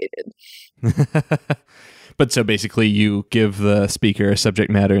complicated. But so basically, you give the speaker a subject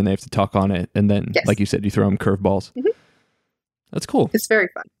matter, and they have to talk on it, and then, Yes. like you said, you throw them curveballs. Mm-hmm. That's cool. It's very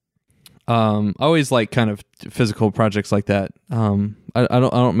fun. I always like kind of physical projects like that. I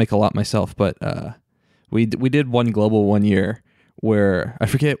don't make a lot myself, but we did one global one year where I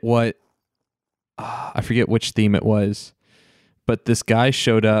forget which theme it was, but this guy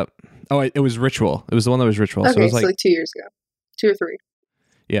showed up. Oh, it was Ritual. It was the one that was Ritual. Okay, so it was like 2 years ago, 2 or 3.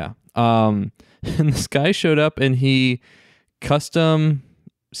 Yeah. And this guy showed up and he custom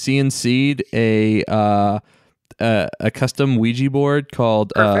CNC'd a custom Ouija board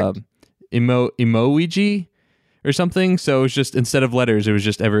called Emoouija or something. So it was just, instead of letters, it was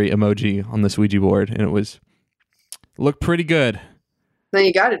just every emoji on this Ouija board, and it looked pretty good. Then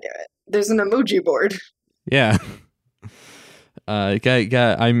you got to do it. There's an emoji board. Yeah.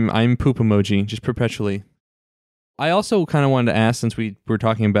 I'm poop emoji just perpetually. I also kind of wanted to ask, since we were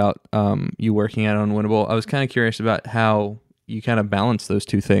talking about you working at Unwinnable, I was kind of curious about how you kind of balance those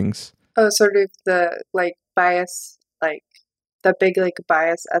two things. Oh, sort of the like bias, like the big like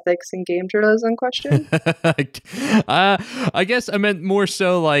bias ethics in game journalism question. I guess I meant more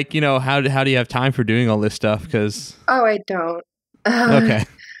so like, how do you have time for doing all this stuff? Because I don't. Okay.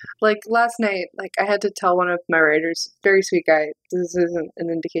 Like last night, like I had to tell one of my writers, very sweet guy. This isn't an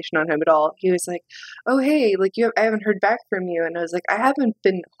indication on him at all. He was like, "Oh hey, like I haven't heard back from you," and I was like, "I haven't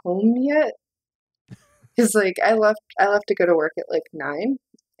been home yet." Because like I left to go to work at like 9,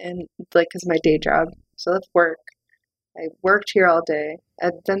 and like because my day job, so I left work. I worked here all day.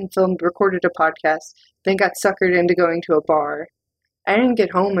 I then recorded a podcast. Then got suckered into going to a bar. I didn't get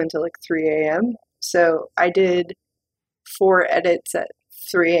home until like 3 a.m. So I did 4 edits at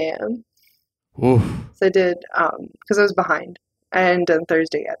 3 a.m. Oof. So I did, because I was behind. I hadn't done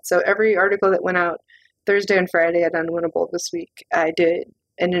Thursday yet. So every article that went out Thursday and Friday at Unwinnable this week, I did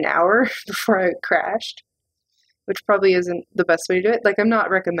in an hour before I crashed, which probably isn't the best way to do it. Like, I'm not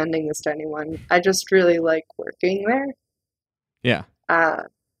recommending this to anyone. I just really like working there. Yeah.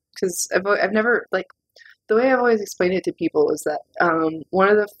 Because I've never, like, the way I've always explained it to people is that one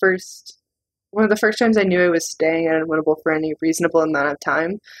of the first times I knew I was staying at Unwinnable for any reasonable amount of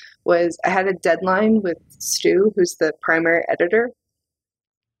time was I had a deadline with Stu, who's the primary editor,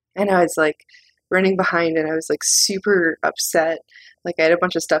 and I was like running behind, and I was like super upset. Like I had a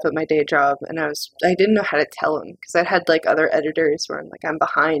bunch of stuff at my day job, and I didn't know how to tell him because I'd had like other editors where I'm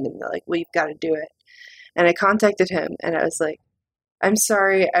behind, and they're like, "Well, you've got to do it." And I contacted him, and I was like, "I'm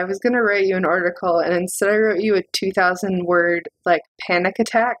sorry, I was going to write you an article, and instead I wrote you a 2,000 word, like, panic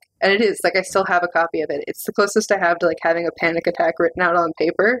attack." And it is, like, I still have a copy of it. It's the closest I have to, like, having a panic attack written out on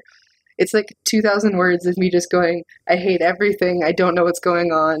paper. It's, like, 2,000 words of me just going, I hate everything, I don't know what's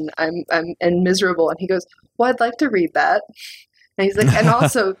going on, I'm miserable. And he goes, well, I'd like to read that. And he's like, and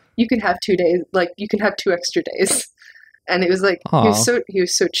also, you can have 2 days, like, you can have 2 extra days. And it was, like, he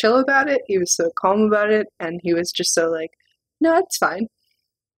was so chill about it, he was so calm about it, and he was just so, like, no, it's fine.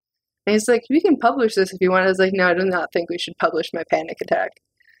 And he's like, we can publish this if you want. I was like, no, I do not think we should publish my panic attack.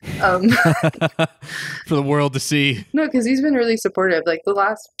 For the world to see. No, because he's been really supportive. Like, the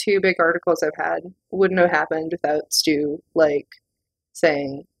last 2 big articles I've had wouldn't have happened without Stu, like,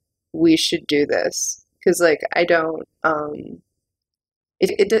 saying, we should do this. Because, like, I don't,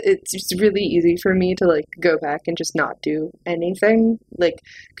 it's just really easy for me to, like, go back and just not do anything. Like,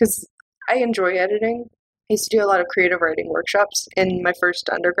 because I enjoy editing. I used to do a lot of creative writing workshops in my first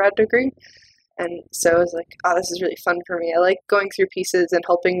undergrad degree. And so I was like, oh, this is really fun for me. I like going through pieces and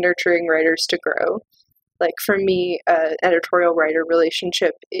helping nurturing writers to grow. Like for me, an editorial writer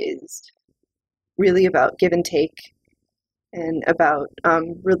relationship is really about give and take and about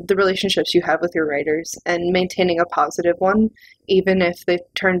the relationships you have with your writers and maintaining a positive one, even if they've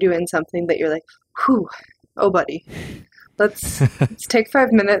turned you in something that you're like, whew, oh, buddy. Let's take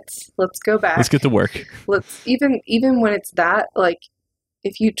 5 minutes. Let's go back. Let's get to work. Let's even when it's that, like,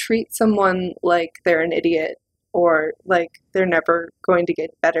 if you treat someone like they're an idiot or like they're never going to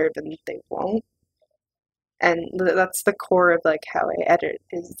get better, then they won't. And that's the core of like how I edit,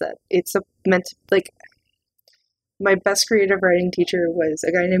 is that it's a meant to, like, my best creative writing teacher was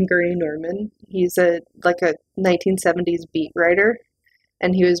a guy named Gurney Norman. He's a 1970s beat writer,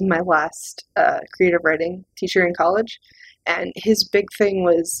 and he was my last creative writing teacher in college. And his big thing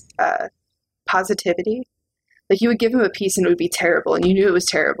was positivity. Like, you would give him a piece and it would be terrible, and you knew it was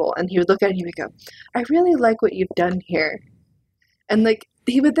terrible, and he would look at it and he would go, "I really like what you've done here." And like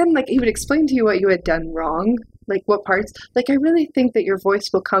he would explain to you what you had done wrong, like what parts. Like, "I really think that your voice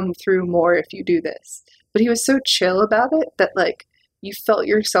will come through more if you do this." But he was so chill about it that like you felt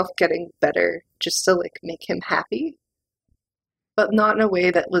yourself getting better just to like make him happy, but not in a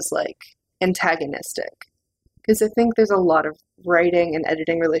way that was like antagonistic. Because I think there's a lot of writing and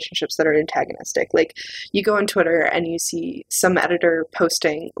editing relationships that are antagonistic. Like, you go on Twitter and you see some editor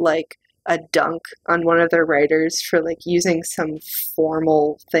posting like a dunk on one of their writers for like using some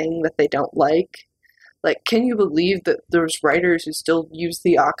formal thing that they don't like. Like, "Can you believe that there's writers who still use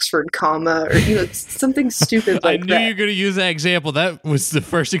the Oxford comma?" Or, something stupid like I knew that. you were going to use that example. That was the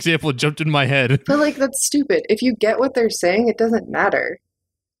first example that jumped in my head. But like, that's stupid. If you get what they're saying, it doesn't matter.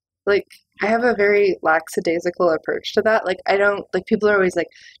 Like, I have a very lackadaisical approach to that. Like, I don't, like, people are always like,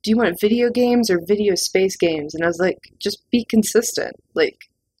 "Do you want video games or video space games?" And I was like, just be consistent. Like,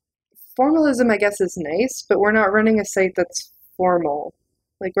 formalism, I guess, is nice, but we're not running a site that's formal.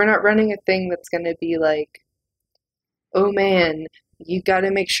 Like, we're not running a thing that's going to be like, "Oh man, you got to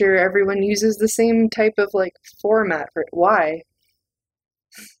make sure everyone uses the same type of like format for it." Why?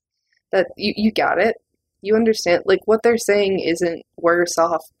 That you got it. You understand, like, what they're saying isn't worse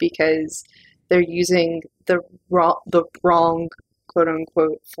off because they're using the wrong quote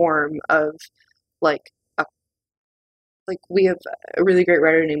unquote form of like a, like, we have a really great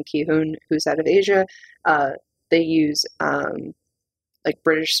writer named Ki-hoon who's out of Asia. They use like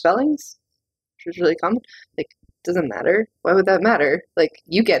British spellings, which is really common. Like, doesn't matter. Why would that matter? Like,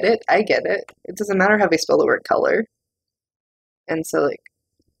 you get it, I get it. It doesn't matter how they spell the word color. And so like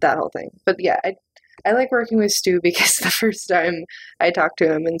that whole thing. But yeah, I like working with Stu because the first time I talked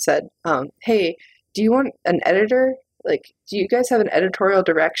to him and said, "Hey, do you want an editor? Like, do you guys have an editorial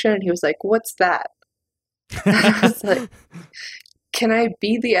direction?" And he was like, "What's that?" And I was like, "Can I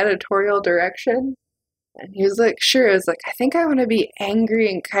be the editorial direction?" And he was like, "Sure." I was like, "I think I want to be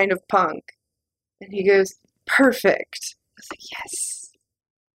angry and kind of punk." And he goes, "Perfect." I was like, "Yes."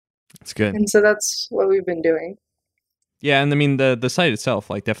 It's good. And so that's what we've been doing. Yeah, and I mean the site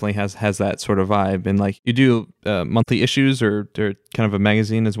itself like definitely has that sort of vibe, and like you do monthly issues or kind of a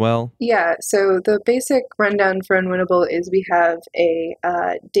magazine as well. Yeah, so the basic rundown for Unwinnable is we have a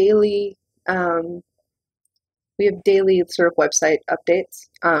daily sort of website updates,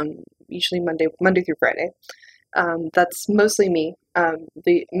 usually Monday through Friday. That's mostly me.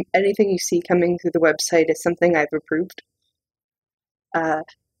 Anything you see coming through the website is something I've approved.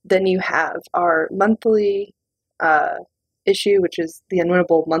 Then you have our monthly issue, which is the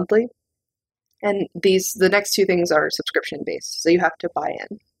Unwinnable Monthly. And the next two things are subscription based, so you have to buy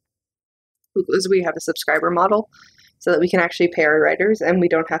in. Because we have a subscriber model, so that we can actually pay our writers and we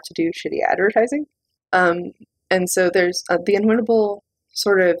don't have to do shitty advertising. And so there's the Unwinnable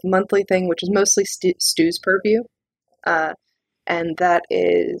sort of monthly thing, which is mostly Stu's purview, and that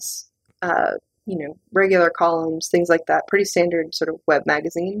is regular columns, things like that, pretty standard sort of web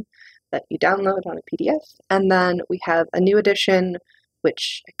magazine that you download on a PDF. And then we have a new edition,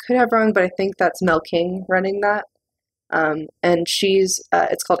 which I could have wrong, but I think that's Mel King running that. And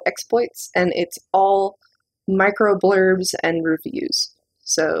it's called Exploits, and it's all micro blurbs and reviews.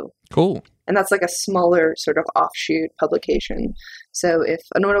 So cool. And that's like a smaller sort of offshoot publication. So if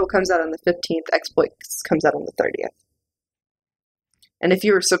Unwinnable comes out on the 15th, Exploits comes out on the 30th. And if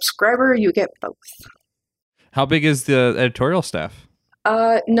you're a subscriber, you get both. How big is the editorial staff?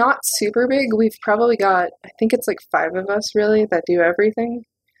 Not super big. We've probably got, I think it's like 5 of us really that do everything.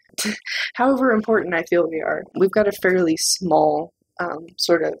 However important I feel we are. We've got a fairly small,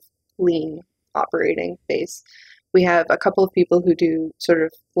 sort of lean operating base. We have a couple of people who do sort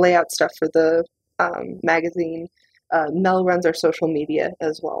of layout stuff for the magazine. Mel runs our social media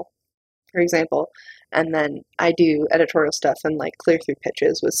as well, for example. And then I do editorial stuff and like clear through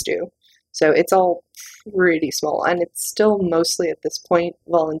pitches with Stu. So it's all pretty small, and it's still mostly at this point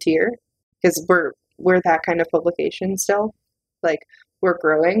volunteer, because we're that kind of publication still. Like, we're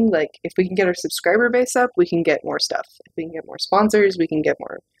growing. Like, if we can get our subscriber base up, we can get more stuff. If we can get more sponsors, we can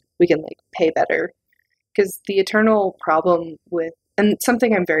like pay better. Because the eternal problem with, and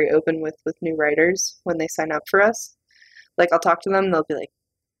something I'm very open with new writers when they sign up for us, Like I'll talk to them, and they'll be like,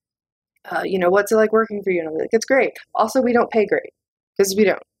 what's it like working for you? And I'll be like, it's great. Also, we don't pay great because we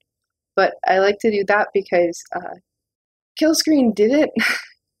don't. But I like to do that because Killscreen didn't.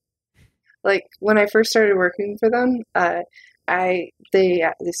 Like when I first started working for them, they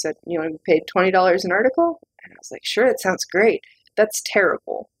said, we paid $20 an article, and I was like, sure, it sounds great. That's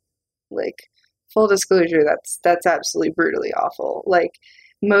terrible. Like, full disclosure, that's absolutely brutally awful. Like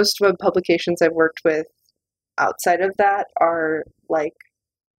most web publications I've worked with outside of that are like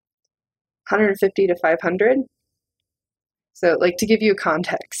 150 to 500. So, like, to give you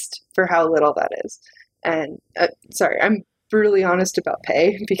context for how little that is. And sorry, I'm brutally honest about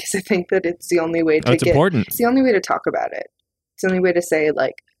pay because I think that it's the only way to important. It's the only way to talk about it. It's the only way to say,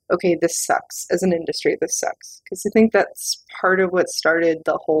 like, okay, this sucks. As an industry, this sucks. Because I think that's part of what started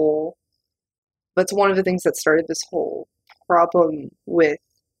that's one of the things that started this whole problem with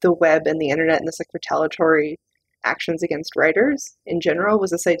the web and the internet and this, like, retaliatory actions against writers in general was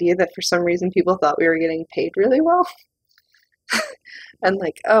this idea that for some reason people thought we were getting paid really well. And,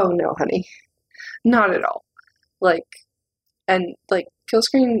 like, oh no, honey. Not at all. Like, and, like,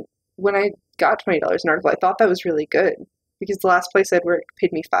 Killscreen, when I got $20 an article, I thought that was really good because the last place I'd worked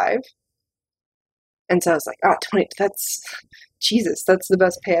paid me $5. And so I was like, oh, 20, Jesus, that's the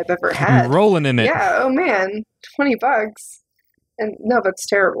best pay I've ever had. Rolling in it. Yeah, oh man, $20. And no, that's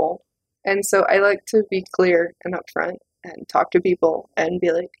terrible. And so I like to be clear and upfront and talk to people and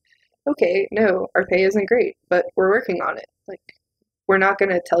be like, okay, no, our pay isn't great, but we're working on it. Like, we're not going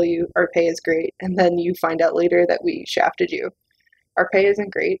to tell you our pay is great and then you find out later that we shafted you. Our pay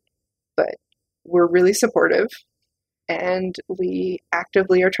isn't great, but we're really supportive and we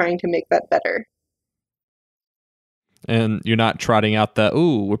actively are trying to make that better. And you're not trotting out the,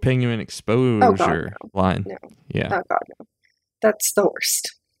 ooh, we're paying you an exposure line. No. Yeah. Oh, God, no. That's the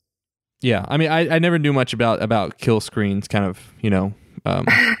worst. Yeah. I mean, I never knew much about Killscreen's kind of,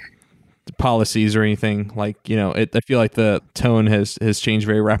 policies or anything. Like, I feel like the tone has changed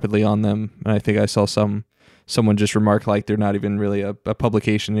very rapidly on them. And I think I saw someone just remark like they're not even really a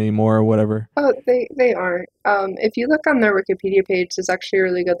publication anymore or whatever. Oh, they aren't. If you look on their Wikipedia page, there's actually a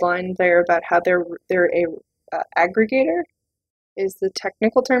really good line there about how they're a aggregator is the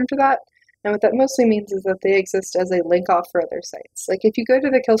technical term for that. And what that mostly means is that they exist as a link off for other sites. Like if you go to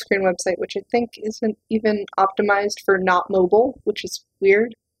the Killscreen website, which I think isn't even optimized for not mobile, which is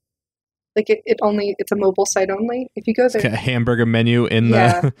weird. Like it's a mobile site only. If you go there, it's a hamburger menu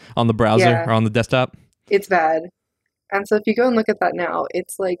on the browser or on the desktop. It's bad. And so if you go and look at that now,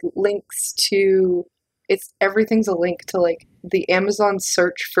 it's like links to everything's a link to like the Amazon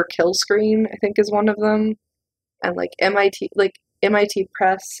search for Killscreen, I think is one of them. And like MIT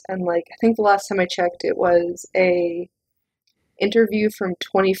Press, and like I think the last time I checked it was a interview from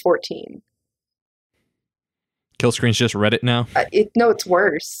 2014. Killscreen's just Reddit now? No, it's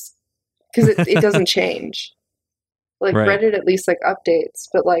worse. Because it doesn't change. Like right. Reddit at least like updates,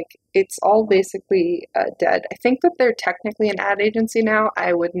 but like it's all basically dead. I think that they're technically an ad agency now.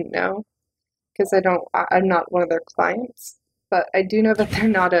 I wouldn't know because I'm not one of their clients, but I do know that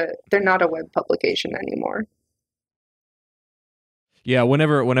they're not a web publication anymore. Yeah,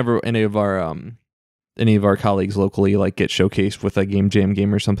 whenever any of our colleagues locally like get showcased with a game jam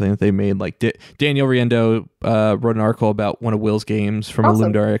game or something that they made, like Daniel Riendo wrote an article about one of Will's games from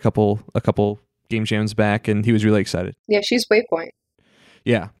awesome. Illumdar a couple game jams back, and he was really excited. Yeah, she's Waypoint.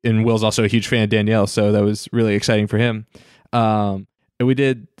 Yeah, and Will's also a huge fan of Danielle, so that was really exciting for him. And we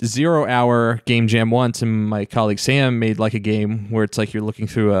did 0 hour game jam once, and my colleague Sam made like a game where it's like you're looking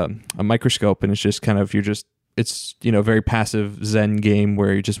through a microscope, and it's just kind of it's very passive Zen game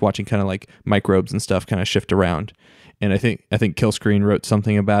where you're just watching kind of like microbes and stuff kind of shift around. And I think Killscreen wrote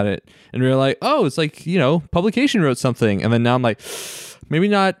something about it, and we were like, oh, it's like publication wrote something, and then now I'm like, maybe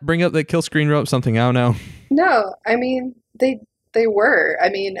not bring up that Killscreen wrote something. I don't know. No, I mean they were. I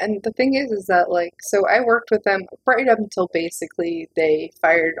mean, and the thing is that like, so I worked with them right up until basically they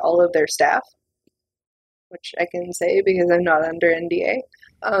fired all of their staff, which I can say because I'm not under NDA.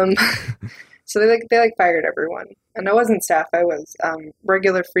 So they fired everyone, and I wasn't staff. I was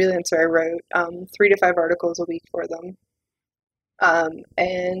regular freelancer. I wrote 3 to 5 articles a week for them,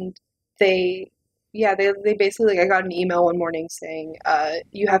 and they basically I got an email one morning saying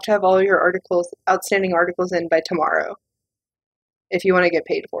you have to have all your outstanding articles in by tomorrow if you want to get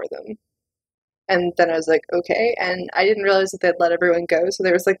paid for them. And then I was like, okay, and I didn't realize that they'd let everyone go. So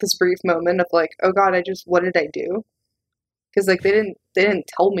there was like this brief moment of like, oh God, what did I do? Because like they didn't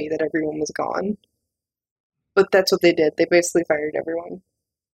tell me that everyone was gone, but that's what they did. They basically fired everyone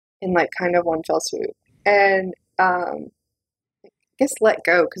in like kind of one fell swoop. And guess let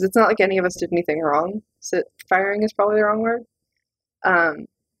go, because it's not like any of us did anything wrong. So firing is probably the wrong word.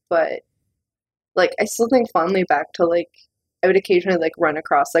 But like I still think fondly back to like I would occasionally like run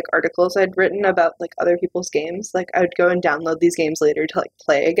across like articles I'd written about like other people's games. Like I would go and download these games later to like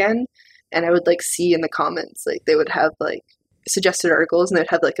play again, and I would like see in the comments like they would have like suggested articles and they'd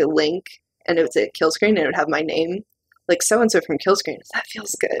have like a link and it would say Killscreen and it would have my name, like so and so from Killscreen. That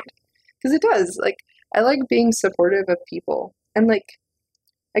feels good because it does. Like I like being supportive of people, and like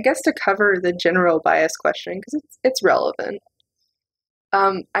I guess to cover the general bias question because it's relevant.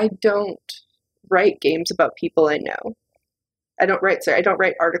 I don't write games about people I know. I don't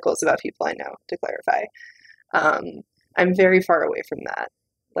write articles about people I know, to clarify. I'm very far away from that.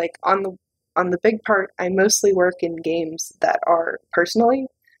 Like on the big part, I mostly work in games that are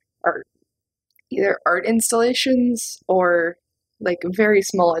either art installations or like very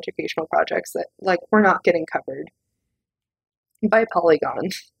small educational projects that like were not getting covered by Polygon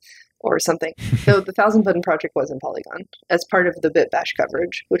or something. Though the Thousand Button project was in Polygon as part of the BitBash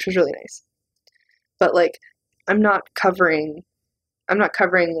coverage, which was really nice. But like I'm not covering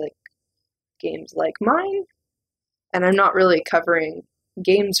like games like mine, and I'm not really covering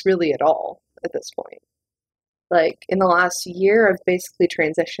games really at all at this point. Like in the last year, I've basically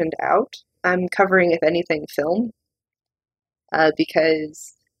transitioned out. I'm covering, if anything, film,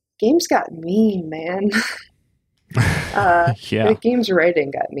 because games got mean, man. Yeah. Games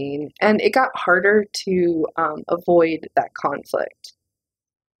writing got mean, and it got harder to avoid that conflict.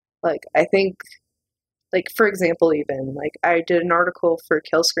 Like I think. Like, for example, even, like, I did an article for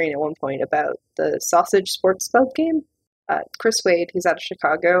Killscreen at one point about the Sausage Sports Club game. Chris Wade, he's out of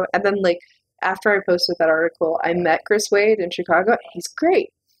Chicago. And then, like, after I posted that article, I met Chris Wade in Chicago. He's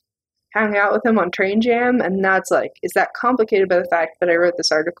great. Hung out with him on Train Jam, and that's, like, is that complicated by the fact that I wrote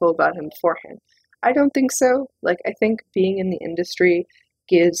this article about him beforehand? I don't think so. Like, I think being in the industry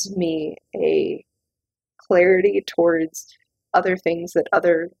gives me a clarity towards other things that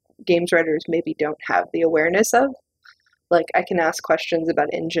other games writers maybe don't have the awareness of. Like I can ask questions about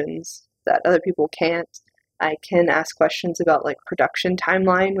engines that other people can't. I can ask questions about like production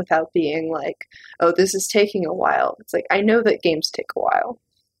timeline without being like, oh, this is taking a while. It's like I know that games take a while.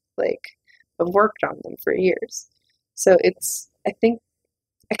 Like I've worked on them for years. So I think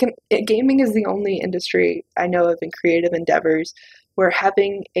gaming is the only industry I know of in creative endeavors where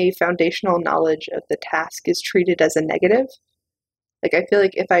having a foundational knowledge of the task is treated as a negative. Like, I feel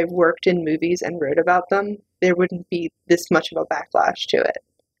like if I worked in movies and wrote about them, there wouldn't be this much of a backlash to it.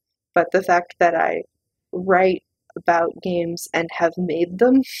 But the fact that I write about games and have made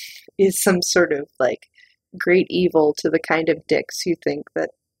them is some sort of, like, great evil to the kind of dicks who think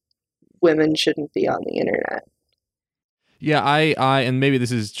that women shouldn't be on the internet. Yeah, I and maybe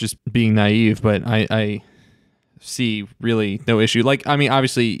this is just being naive, but I see really no issue. Like, I mean,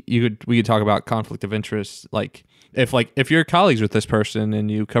 obviously, we could talk about conflict of interest, like, if you're colleagues with this person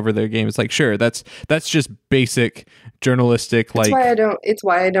and you cover their game, it's like sure, that's just basic journalistic. It's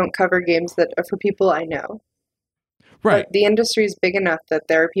why I don't cover games that are for people I know. Right. But the industry is big enough that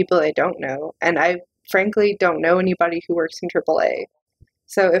there are people I don't know, and I frankly don't know anybody who works in AAA.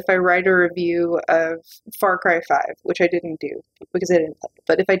 So if I write a review of Far Cry 5, which I didn't do because I didn't play,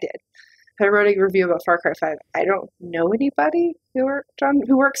 but if I did, if I wrote a review about Far Cry 5, I don't know anybody who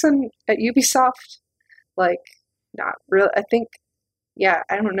works at Ubisoft. Like. Not really. I think, yeah,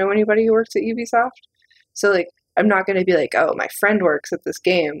 I don't know anybody who works at Ubisoft. So, like, I'm not going to be like, oh, my friend works at this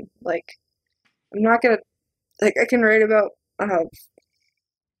game. Like, I'm not going to, like, I can write about,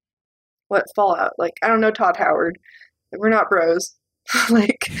 Fallout. Like, I don't know Todd Howard. We're not bros.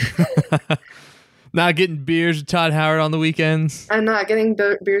 Like, not getting beers with Todd Howard on the weekends. I'm not getting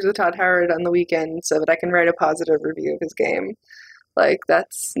beers with Todd Howard on the weekend so that I can write a positive review of his game. Like,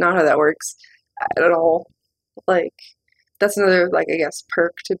 that's not how that works at all. Like, that's another, like, I guess,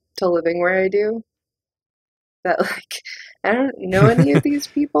 perk to living where I do. That, like, I don't know any of these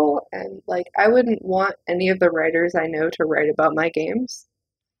people, and, like, I wouldn't want any of the writers I know to write about my games.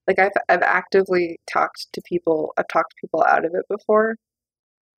 Like, I've actively talked to people out of it before.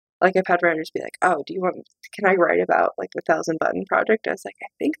 Like, I've had writers be like, oh, can I write about, like, the Thousand Button project? I was like, I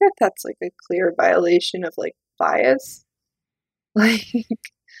think that's, like, a clear violation of, like, bias. Like,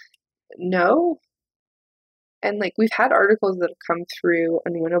 no. And, like, we've had articles that have come through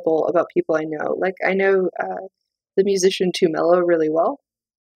Unwinnable about people I know. Like, I know the musician Too Mellow really well.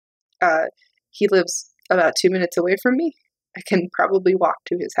 He lives about 2 minutes away from me. I can probably walk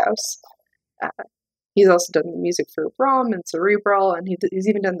to his house. He's also done the music for Braum and Cerebral, and he's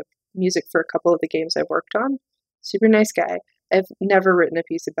even done the music for a couple of the games I've worked on. Super nice guy. I've never written a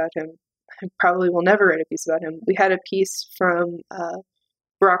piece about him. I probably will never write a piece about him. We had a piece from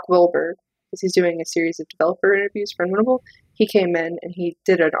Brock Wilbur, because he's doing a series of developer interviews for Unwinnable. He came in and he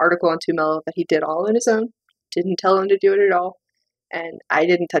did an article on 2Mello that he did all on his own. Didn't tell him to do it at all, and I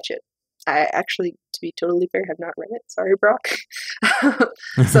didn't touch it. I actually, to be totally fair, have not read it. Sorry, Brock.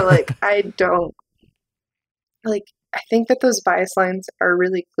 So, like, I don't, like, I think that those bias lines are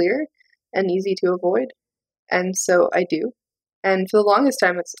really clear and easy to avoid, and so I do. And for the longest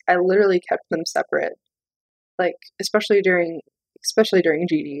time, I literally kept them separate. Like, especially during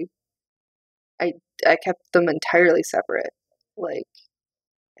GD, I kept them entirely separate. Like,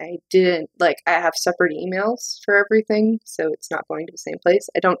 I didn't, like, I have separate emails for everything, so it's not going to the same place.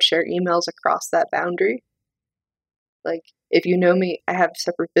 I don't share emails across that boundary. Like, if you know me, I have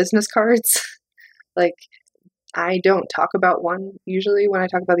separate business cards. Like, I don't talk about one usually when I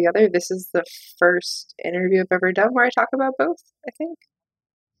talk about the other. This is the first interview I've ever done where I talk about both, I think.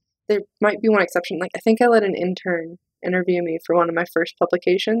 There might be one exception. Like, I think I let an intern interview me for one of my first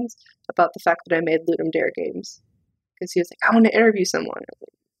publications about the fact that I made Ludum Dare games. Because he was like, I want to interview someone. I was like,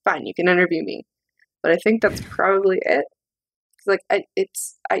 fine, you can interview me. But I think that's probably it. Like,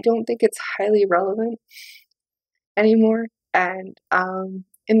 I don't think it's highly relevant anymore. And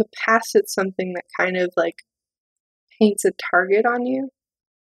in the past, it's something that kind of like paints a target on you,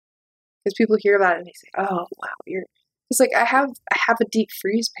 because people hear about it and they say, "Oh, wow, you're." It's like I have a deep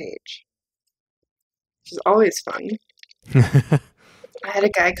freeze page, which is always fun. I had a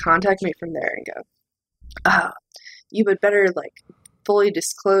guy contact me from there and go, you would better like fully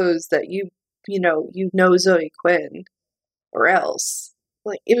disclose that you know Zoe Quinn, or else.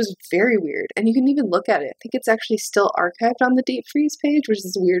 Like, it was very weird, and you can even look at it. I think it's actually still archived on the deep freeze page, which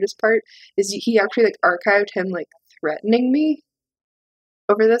is the weirdest part. Is he actually like archived him like threatening me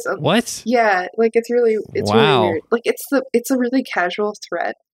over this? What? Yeah, like it's really Wow. really weird. Like it's a really casual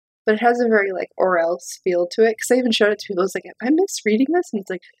threat, but it has a very like or else feel to it. Because I even showed it to people. I was like, am I misreading this? And it's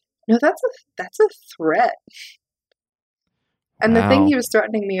like, no, that's a threat. And the thing he was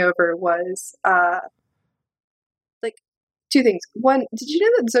threatening me over was like two things. One, did you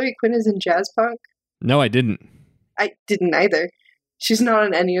know that Zoe Quinn is in jazz punk? No, I didn't. I didn't either. She's not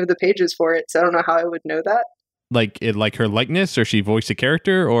on any of the pages for it, so I don't know how I would know that. Like it, like her likeness, or she voiced a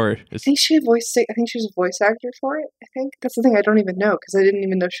character, or I think she voiced it. I think she was a voice actor for it. I think that's the thing. I don't even know because I didn't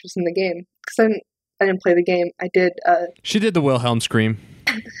even know she was in the game because I didn't play the game. I did. She did the Wilhelm scream.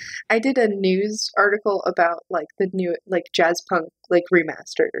 I did a news article about like the new like jazz punk like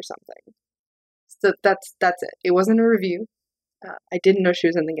remastered or something. So that's it. It wasn't a review. I didn't know she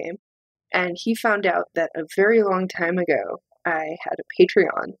was in the game, and he found out that a very long time ago I had a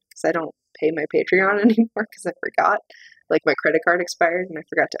Patreon because I don't pay my Patreon anymore because I forgot. Like, my credit card expired and I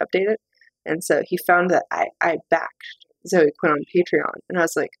forgot to update it, and so he found that I backed Zoe Quinn on Patreon, and I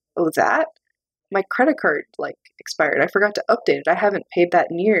was like, oh, that? My credit card like expired. I forgot to update it. I haven't paid that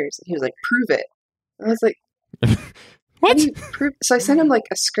in years. And he was like, prove it. And I was like, what? So I sent him like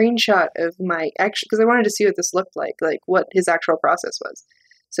a screenshot of my actual, because I wanted to see what this looked like what his actual process was.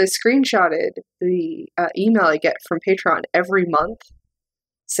 So I screenshotted the email I get from Patreon every month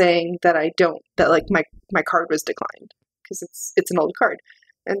saying that like my card was declined because it's an old card.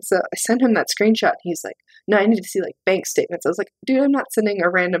 And so I sent him that screenshot and he's like, no, I need to see like bank statements. I was like, dude, I'm not sending a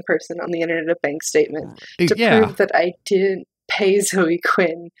random person on the internet a bank statement to prove that I didn't pay Zoe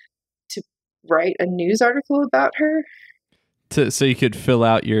Quinn to write a news article about her. So you could fill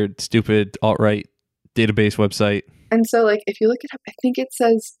out your stupid alt-right database website. And so, like, if you look it up, I think it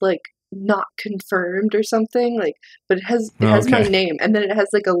says, like, not confirmed or something, like, but it has my name, and then it has,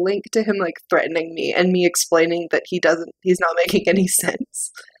 like, a link to him, like, threatening me, and me explaining that he's not making any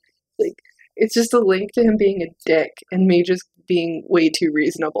sense. Like, it's just a link to him being a dick, and me just being way too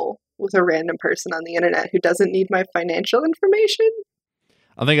reasonable with a random person on the internet who doesn't need my financial information.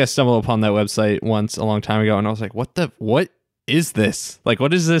 I think I stumbled upon that website once a long time ago, and I was like, what is this? Like,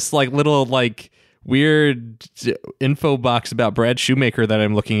 what is this, like, little, like, weird info box about Brad Shoemaker that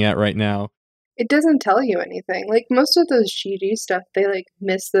I'm looking at right now? It doesn't tell you anything. Like, most of those GG stuff, they, like,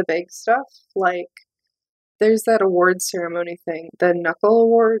 miss the big stuff. Like, there's that award ceremony thing, the Knuckle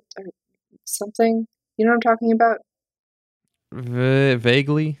Award or something. You know what I'm talking about?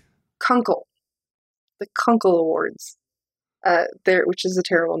 Vaguely. Kunkel. The Kunkel Awards. Which is a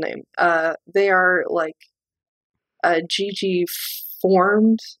terrible name. They are, like, GG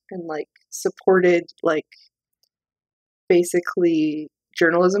formed and, like, supported, like, basically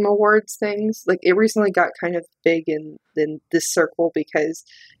journalism awards things. Like, it recently got kind of big in this circle because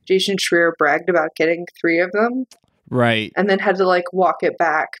Jason Schreier bragged about getting 3 of them. Right. And then had to, like, walk it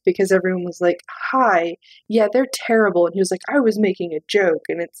back because everyone was like, hi, yeah, they're terrible. And he was like, I was making a joke.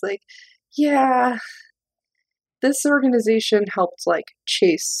 And it's like, yeah, this organization helped like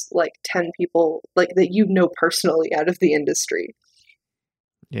chase like 10 people like that you know personally out of the industry.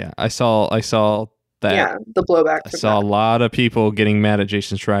 Yeah, I saw that. Yeah, the blowback I from saw that. a lot of people getting mad at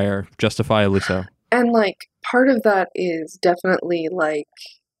Jason Schreier, justifiably so. And like part of that is definitely like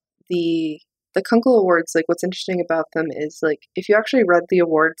the the Kunkel Awards, like what's interesting about them is like if you actually read the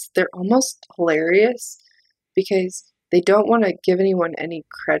awards, they're almost hilarious because they don't want to give anyone any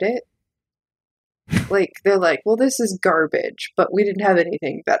credit. Like they're like, well, this is garbage, but we didn't have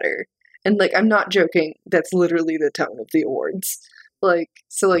anything better. And like I'm not joking, that's literally the tone of the awards. Like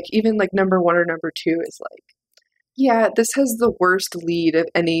so like even like number one or number two is like, yeah, this has the worst lead of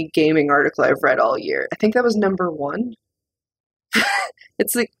any gaming article I've read all year. I think that was number one.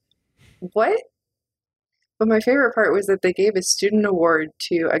 It's like, what? But my favorite part was that they gave a student award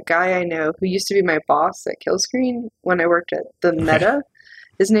to a guy I know who used to be my boss at Killscreen when I worked at the Okay. Meta.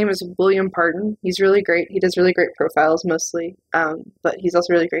 His name is William Parton. He's really great. He does really great profiles mostly, but he's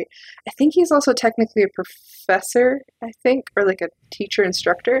also really great. I think he's also technically a professor, I think, or like a teacher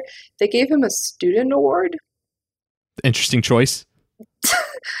instructor. They gave him a student award Interesting choice.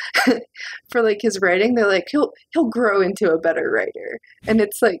 for like his writing. They're like he'll grow into a better writer, and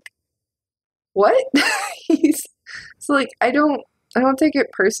it's like what? He's so like I don't take it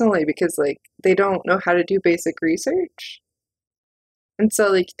personally because like they don't know how to do basic research. And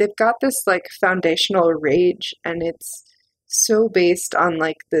so like they've got this like foundational rage and it's so based on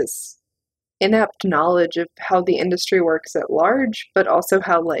like this inept knowledge of how the industry works at large, but also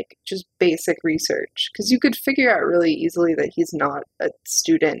how like just basic research. Because you could figure out really easily that he's not a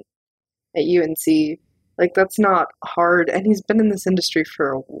student at UNC. Like that's not hard, and he's been in this industry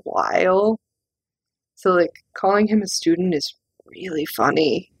for a while. So like calling him a student is really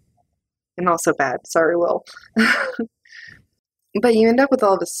funny and also bad. Sorry, Will. But you end up with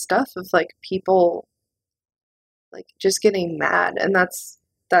all this stuff of like people like just getting mad, and that's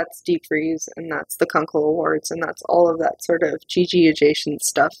Deep Freeze, and that's the Kunkel Awards, and that's all of that sort of GG adjacent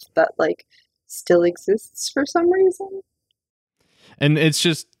stuff that like still exists for some reason. And it's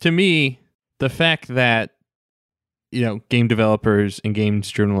just, to me, the fact that, game developers and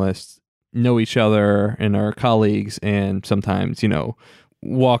games journalists know each other and are colleagues and sometimes,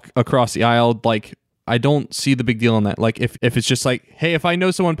 walk across the aisle, like, I don't see the big deal in that. Like, if it's just like, hey, if I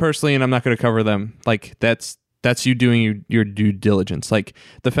know someone personally and I'm not going to cover them, like, that's you doing your due diligence. Like,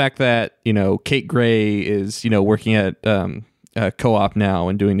 the fact that, Kate Gray is, working at co-op now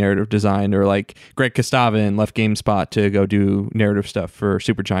and doing narrative design, or like Greg Kostavin left GameSpot to go do narrative stuff for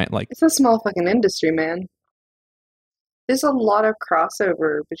Supergiant. Like, It's a small fucking industry, man. There's a lot of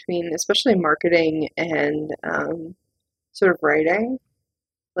crossover between, especially marketing and sort of writing.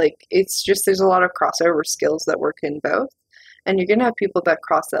 Like, it's just there's a lot of crossover skills that work in both. And you're gonna have people that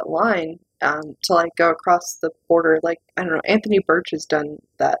cross that line to like go across the border. Like, I don't know, Anthony Birch has done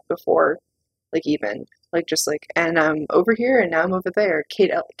that before, like, even. Like, just like, and I'm over here and now I'm over there.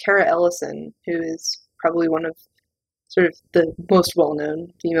 Kara Ellison, who is probably one of sort of the most well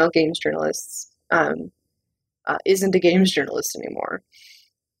known female games journalists, isn't a games journalist anymore.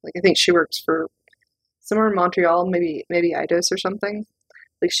 Like, I think she works for somewhere in Montreal, maybe Eidos or something.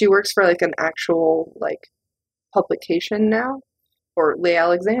 Like she works for like an actual like publication now. Or Leigh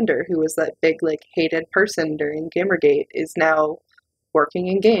Alexander, who was that big like hated person during Gamergate, is now working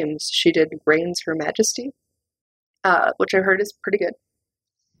in games. She did Reigns Her Majesty, which I heard is pretty good.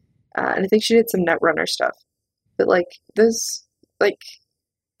 And I think she did some Netrunner stuff. But like there's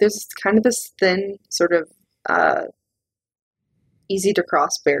kind of this thin sort of uh, easy to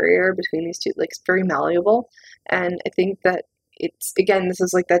cross barrier between these two. Like it's very malleable, and I think that it's again this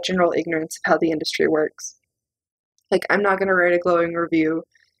is like that general ignorance of how the industry works. Like I'm not gonna write a glowing review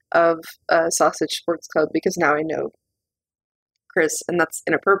of Sausage Sports Club because now I know Chris, and that's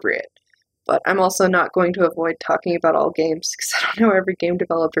inappropriate. But I'm also not going to avoid talking about all games because I don't know every game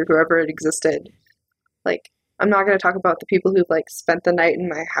developer who ever existed. Like, I'm not going to talk about the people who like spent the night in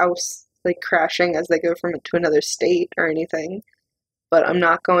my house, like crashing as they go from to another state or anything. But I'm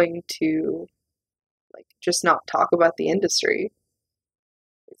not going to like just not talk about the industry.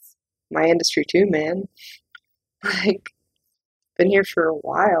 It's my industry too, man. Like, been here for a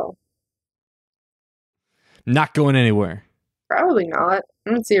while. not going anywhere. Probably not.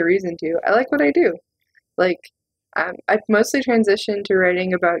 I don't see a reason to. I like what I do. Like, I've mostly transitioned to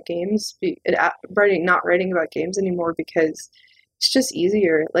writing about games, not writing about games anymore because it's just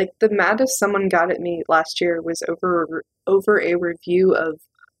easier. Like the maddest someone got at me last year was over a review of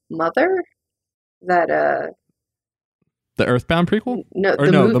Mother, that The Earthbound prequel? no Or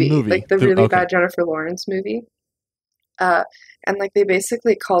the no, the movie, movie. like the really Okay. bad Jennifer Lawrence movie. And like they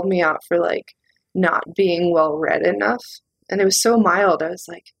basically called me out for like not being well read enough. And it was so mild. I was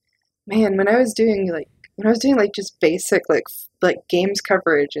like, man, when I was doing like just basic like games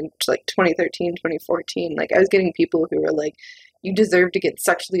coverage in like 2013, 2014, like I was getting people who were like, you deserve to get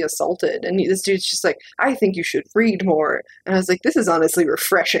sexually assaulted, and this dude's just like, I think you should read more. And I was like, this is honestly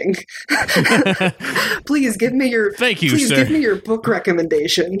refreshing. Please give me your Thank you, please sir. give me your book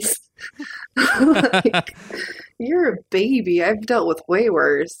recommendations. Like, you're a baby. I've dealt with way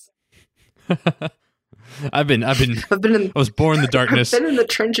worse. I was born in the darkness. I've been in the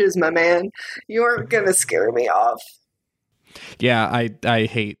trenches, my man. You aren't gonna scare me off. Yeah, I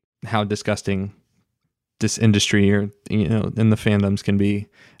hate how disgusting this industry or and the fandoms can be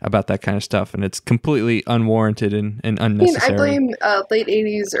about that kind of stuff, and it's completely unwarranted and unnecessary. I blame late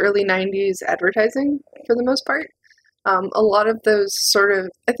 80s, early 90s advertising for the most part. A lot of those sort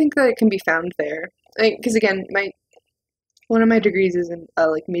of, I think that it can be found there. Because again, one of my degrees is in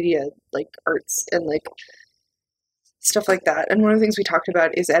like media, like arts and like stuff like that. And one of the things we talked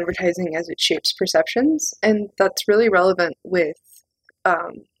about is advertising as it shapes perceptions, and that's really relevant with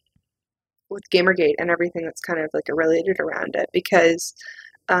Gamergate and everything that's kind of like related around it, because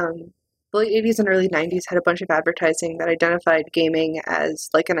the late 80s and early 90s had a bunch of advertising that identified gaming as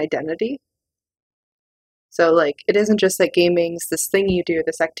like an identity. So like it isn't just that gaming's this thing you do,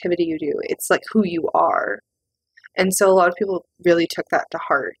 this activity you do, it's like who you are. And so a lot of people really took that to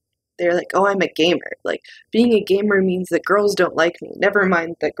heart. They're like, oh, I'm a gamer. Like being a gamer means that girls don't like me. Never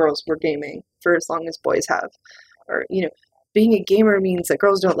mind that girls were gaming for as long as boys have. Or, being a gamer means that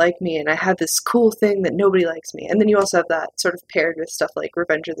girls don't like me and I have this cool thing that nobody likes me. And then you also have that sort of paired with stuff like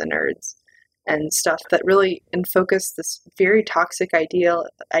Revenge of the Nerds and stuff that really focus this very toxic idea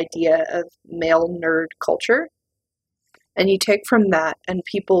of male nerd culture. And you take from that and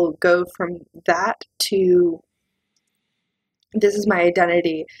people go from that to this is my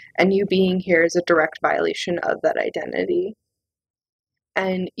identity, and you being here is a direct violation of that identity.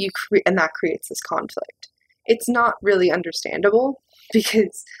 And and that creates this conflict. It's not really understandable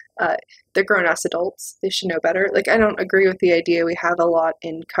because they're grown-ass adults. They should know better. Like, I don't agree with the idea we have a lot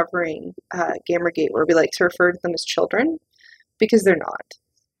in covering Gamergate where we like to refer to them as children, because they're not.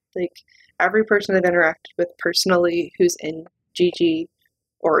 Like, every person I've interacted with personally who's in GG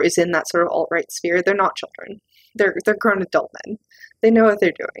or is in that sort of alt-right sphere, they're not children. They're grown adult men. They know what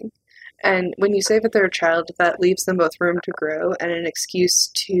they're doing. And when you say that they're a child, that leaves them both room to grow and an excuse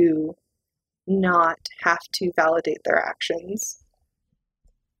to not have to validate their actions.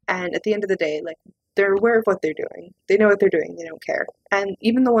 And at the end of the day, like, they're aware of what they're doing. They know what they're doing. They don't care. And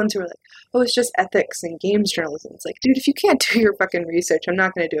even the ones who are like, oh, it's just ethics and games journalism. It's like, dude, if you can't do your fucking research, I'm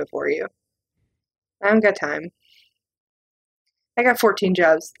not going to do it for you. I don't got time. I got 14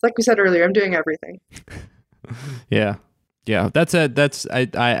 jobs. Like we said earlier, I'm doing everything. Yeah. I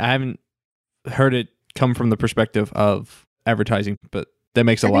haven't heard it come from the perspective of advertising, but that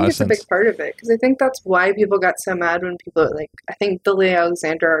makes a lot of sense. I think it's a big part of it, because I think that's why people got so mad when people like, I think the Leigh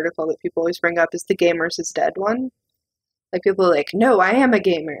Alexander article that people always bring up is the gamers is dead one. Like, people are like, no, I am a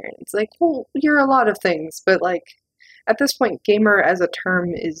gamer. And it's like, well, you're a lot of things, but like, at this point, gamer as a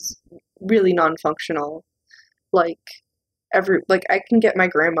term is really non-functional. Like, I can get my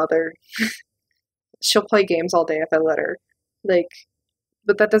grandmother, she'll play games all day if I let her. Like,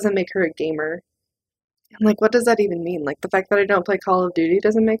 but that doesn't make her a gamer. I'm like, what does that even mean? Like, the fact that I don't play Call of Duty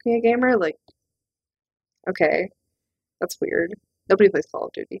doesn't make me a gamer? Like, okay, that's weird. Nobody plays Call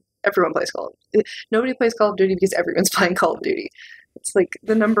of Duty. Everyone plays Call of Duty. Nobody plays Call of Duty because everyone's playing Call of Duty. It's like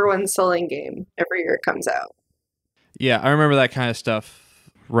the #1 selling game every year it comes out. Yeah, I remember that kind of stuff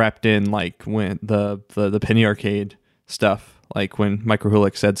wrapped in, like, when the Penny Arcade stuff, like when Mike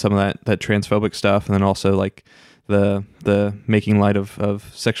Krahulik said some of that transphobic stuff, and then also like the making light of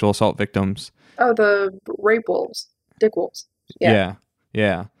sexual assault victims. Oh, the rape wolves, dick wolves. Yeah.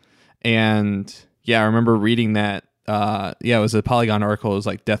 And yeah, I remember reading that. It was a Polygon article. It was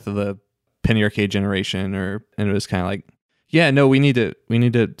like Death of the Penny Arcade Generation, and it was kind of like, yeah, no, we need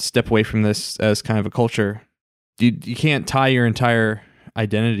to step away from this as kind of a culture. You can't tie your entire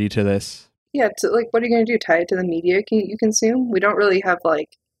identity to this. Yeah, like, what are you going to do? Tie it to the media you consume? We don't really have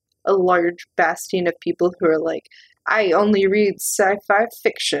like a large bastion of people who are like, I only read sci-fi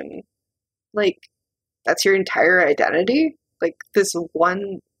fiction. Like, that's your entire identity? Like, this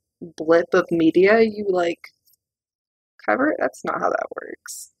one blip of media you, like, cover? That's not how that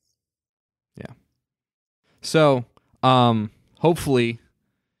works. Yeah. So, hopefully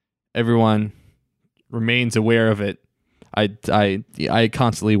everyone remains aware of it. I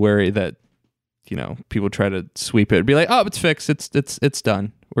constantly worry that, people try to sweep it and be like, oh, it's fixed. It's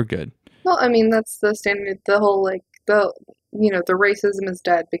done. We're good. Well, I mean, that's the standard, the whole, like, the the racism is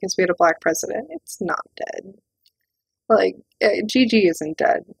dead because we had a black president. It's not dead. Like, GG isn't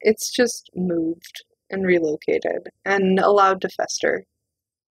dead. It's just moved and relocated and allowed to fester.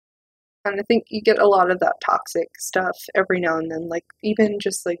 And I think you get a lot of that toxic stuff every now and then, like even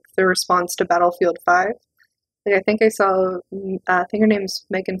just like the response to Battlefield 5. Like I think I saw, I think her name's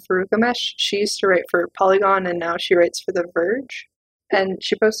Megan Faroukamesh. She used to write for Polygon and now she writes for The Verge. And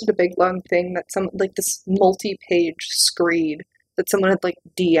she posted a big long thing that some, like this multi-page screed that someone had like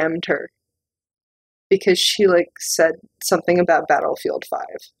DM'd her because she like said something about Battlefield 5.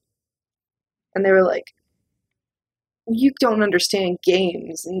 And they were like, you don't understand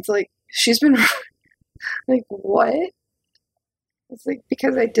games. And it's like, she's been like, what? It's like,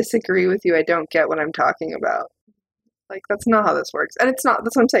 because I disagree with you, I don't get what I'm talking about. Like, that's not how this works. And it's not,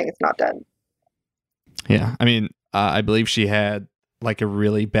 that's what I'm saying, it's not dead. Yeah, I mean, I believe she had like a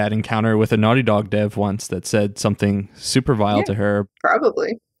really bad encounter with a Naughty Dog dev once that said something super vile to her.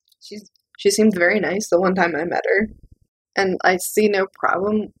 Probably. She seemed very nice the one time I met her. And I see no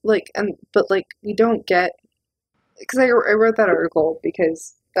problem, like, but like, we don't get, because I wrote that article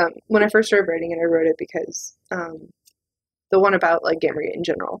because when I first started writing it, I wrote it because the one about like Gamergate in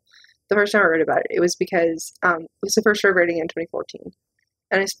general. The first time I wrote about it, it was because it was the first started writing in 2014.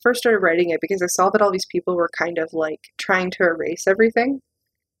 And I first started writing it because I saw that all these people were kind of like trying to erase everything.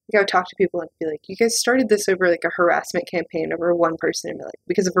 Like I would talk to people and be like, you guys started this over like a harassment campaign over one person, and be like,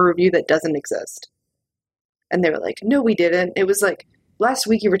 because of a review that doesn't exist. And they were like, no, we didn't. It was like, last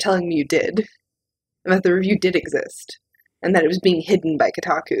week you were telling me you did. And that the review did exist. And that it was being hidden by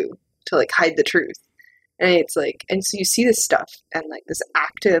Kotaku to like hide the truth. And it's like, and so you see this stuff and like this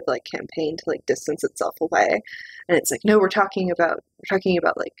active like campaign to like distance itself away. And it's like, no, we're talking about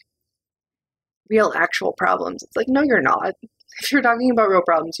like real actual problems. It's like, no, you're not. If you're talking about real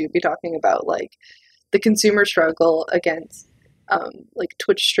problems, you'd be talking about like the consumer struggle against like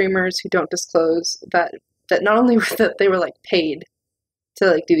Twitch streamers who don't disclose that not only that they were like paid to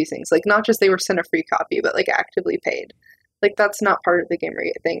like do these things, like not just they were sent a free copy, but like actively paid. Like that's not part of the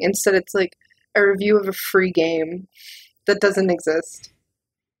Gamergate thing. Instead, it's like a review of a free game that doesn't exist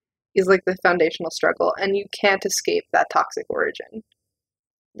is like the foundational struggle, and you can't escape that toxic origin.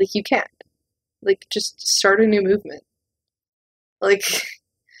 Like you can't. Like just start a new movement. Like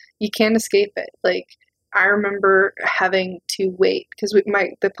you can't escape it. Like I remember having to wait because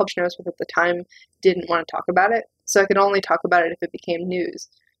the publisher I was with at the time didn't want to talk about it, so I could only talk about it if it became news.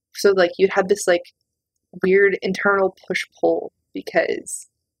 So like you'd have this like weird internal push-pull because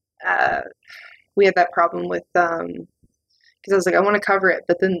we had that problem with because I was like, I want to cover it,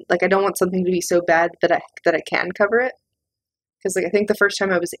 but then like I don't want something to be so bad that I can cover it, because like I think the first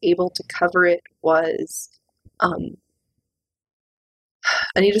time I was able to cover it was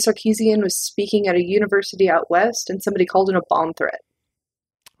Anita Sarkeesian was speaking at a university out west, and somebody called in a bomb threat.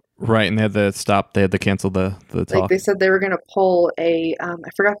 Right, and they had to cancel the talk. Like they said they were going to pull I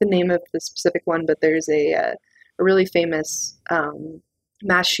forgot the name of the specific one, but there's a really famous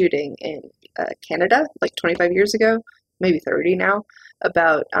mass shooting in Canada, like 25 years ago, maybe 30 now,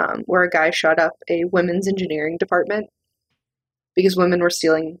 about where a guy shot up a women's engineering department because women were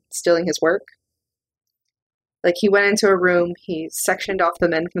stealing his work. Like he went into a room, he sectioned off the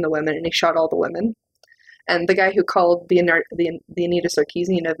men from the women, and he shot all the women. And the guy who called the Anita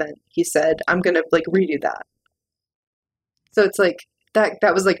Sarkeesian event, he said, I'm going to like redo that. So it's like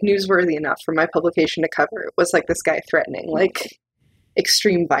that was like newsworthy enough for my publication to cover. It was like this guy threatening like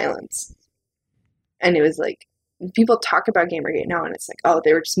extreme violence. And it was like, people talk about Gamergate now and it's like, oh,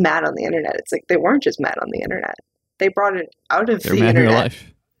 they were just mad on the internet. It's like, they weren't just mad on the internet. They brought it out of the internet. In real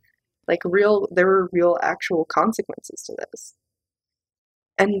life. Like there were real actual consequences to this.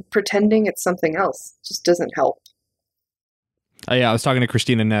 And pretending it's something else just doesn't help. Yeah, I was talking to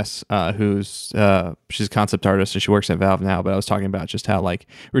Christina Ness, who's she's a concept artist and she works at Valve now. But I was talking about just how like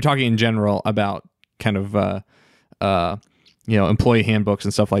we were talking in general about kind of employee handbooks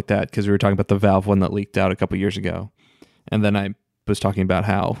and stuff like that, because we were talking about the Valve one that leaked out a couple years ago, and then I was talking about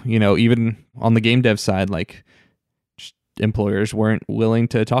how even on the game dev side, like employers weren't willing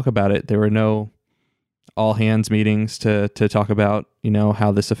to talk about it. There were no all hands meetings to talk about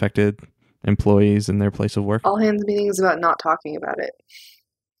how this affected employees and their place of work. All hands meetings about not talking about it.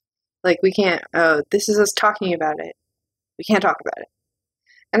 Like we can't, this is us talking about it. We can't talk about it.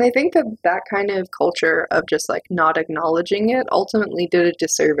 And I think that kind of culture of just like not acknowledging it ultimately did a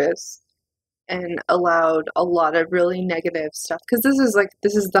disservice and allowed a lot of really negative stuff. Because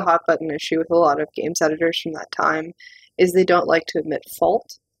this is the hot button issue with a lot of games editors from that time, is they don't like to admit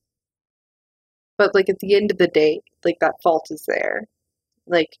fault. But like at the end of the day, like that fault is there.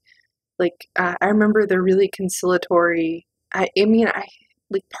 Like I remember the really conciliatory. I mean,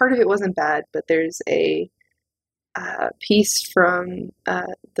 like part of it wasn't bad, but there's a piece from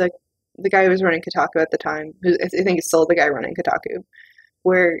the guy who was running Kotaku at the time, who I think is still the guy running Kotaku,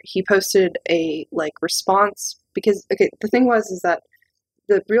 where he posted a like response because the thing was is that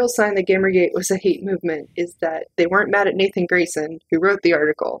the real sign that Gamergate was a hate movement is that they weren't mad at Nathan Grayson, who wrote the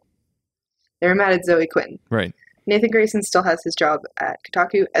article. They were mad at Zoe Quinn. Right. Nathan Grayson still has his job at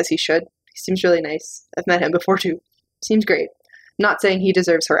Kotaku, as he should. He seems really nice. I've met him before too. Seems great. Not saying he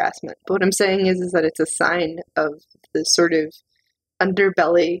deserves harassment, but what I'm saying is that it's a sign of the sort of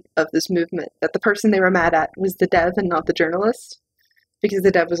underbelly of this movement, that the person they were mad at was the dev and not the journalist, because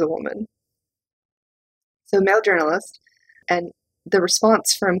the dev was a woman. So male journalist, and the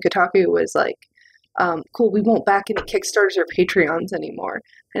response from Kotaku was like, cool, we won't back any Kickstarters or Patreons anymore.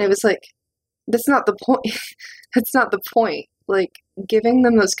 And it was like, that's not the point. That's not the point. Like, giving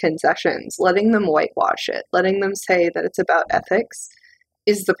them those concessions, letting them whitewash it, letting them say that it's about ethics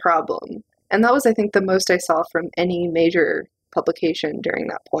is the problem. And that was, I think, the most I saw from any major publication during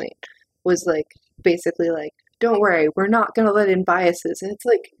that point, was like, basically like, don't worry, we're not going to let in biases. And it's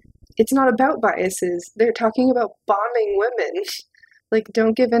like, it's not about biases. They're talking about bombing women. Like,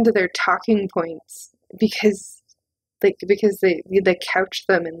 don't give in to their talking points because they couch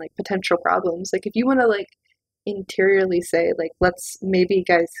them in like potential problems. Like, if you want to like interiorly say like, let's maybe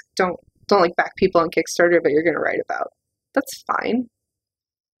guys don't like back people on Kickstarter, but you're going to write about, that's fine.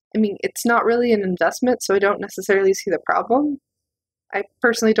 I mean, it's not really an investment, so I don't necessarily see the problem. I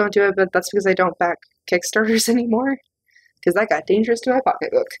personally don't do it, but that's because I don't back Kickstarters anymore, because that got dangerous to my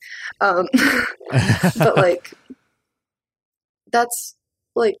pocketbook. But like, that's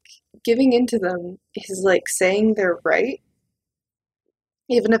like, giving into them is like saying they're right,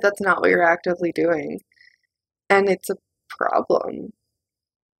 even if that's not what you're actively doing. And it's a problem.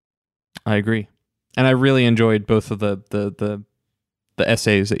 I agree. And I really enjoyed both of the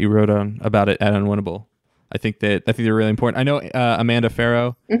essays that you wrote on about it at Unwinnable. I think they're really important. I know Amanda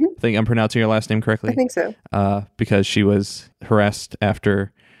Farrow. Mm-hmm. I think I'm pronouncing your last name correctly. I think so. Because she was harassed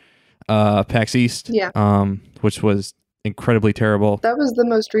after PAX East. Yeah. Which was incredibly terrible. That was the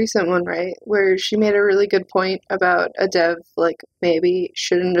most recent one, right? Where she made a really good point about a dev like maybe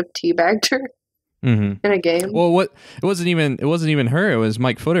shouldn't have teabagged her in a game. Well, it wasn't even her. It was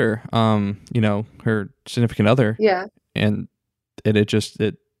Mike Footer. Her significant other. Yeah. And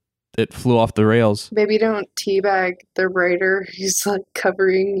it flew off the rails. Maybe don't teabag the writer who's like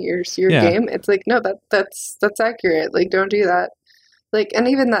covering your game. It's like, no, that's accurate. Like, don't do that. Like, and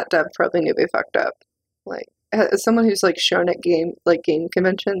even that dev probably knew they fucked up. Like, as someone who's like shown at game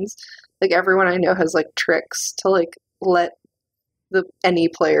conventions, like everyone I know has like tricks to like let any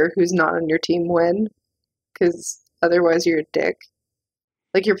player who's not on your team win, because otherwise you're a dick.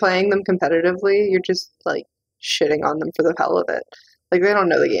 Like, you're playing them competitively, you're just like shitting on them for the hell of it. Like, they don't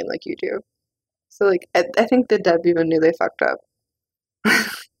know the game like you do. So like, I think the dev even knew they fucked up.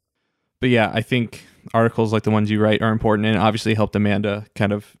 But yeah, I think articles like the ones you write are important, and obviously helped Amanda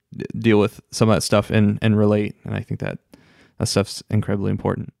kind of deal with some of that stuff and relate. And I think that stuff's incredibly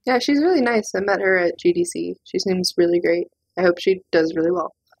important. Yeah, she's really nice. I met her at GDC. She seems really great. I hope she does really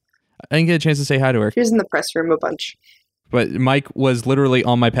well. I didn't get a chance to say hi to her. She was in the press room a bunch. But Mike was literally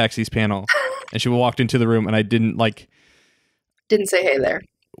on my PAX East panel, and she walked into the room, and I didn't say hey there.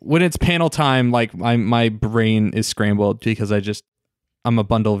 When it's panel time, like my brain is scrambled because I'm a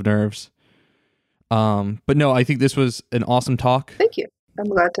bundle of nerves. But no, I think this was an awesome talk. Thank you. I'm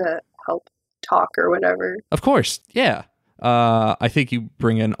glad to help talk or whatever. Of course. Yeah. I think you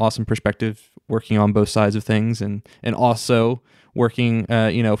bring an awesome perspective working on both sides of things, and also working,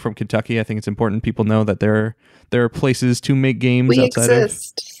 from Kentucky. I think it's important people know that there are places to make games we outside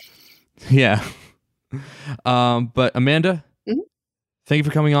exist. Yeah. But Amanda, thank you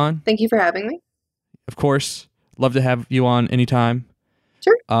for coming on. Thank you for having me. Of course. Love to have you on anytime.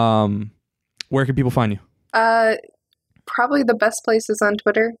 Sure. Where can people find you? Probably the best place is on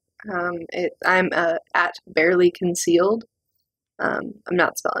Twitter. I'm at barely concealed. I'm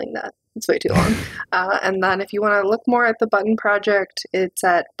not spelling that. It's way too long. And then if you want to look more at the Button Project, it's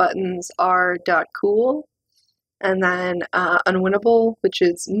at buttonsr.cool. And then Unwinnable, which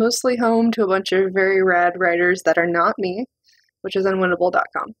is mostly home to a bunch of very rad writers that are not me, which is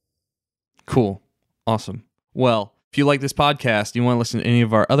unwinnable.com. Cool. Awesome. Well, if you like this podcast, you want to listen to any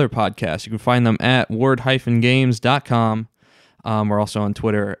of our other podcasts, you can find them at ward-games.com. We're also on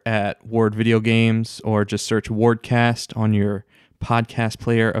Twitter at Ward Video Games, or just search Wardcast on your podcast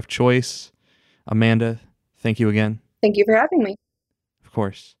player of choice. Amanda, thank you again. Thank you for having me. Of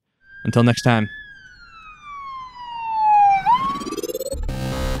course. Until next time.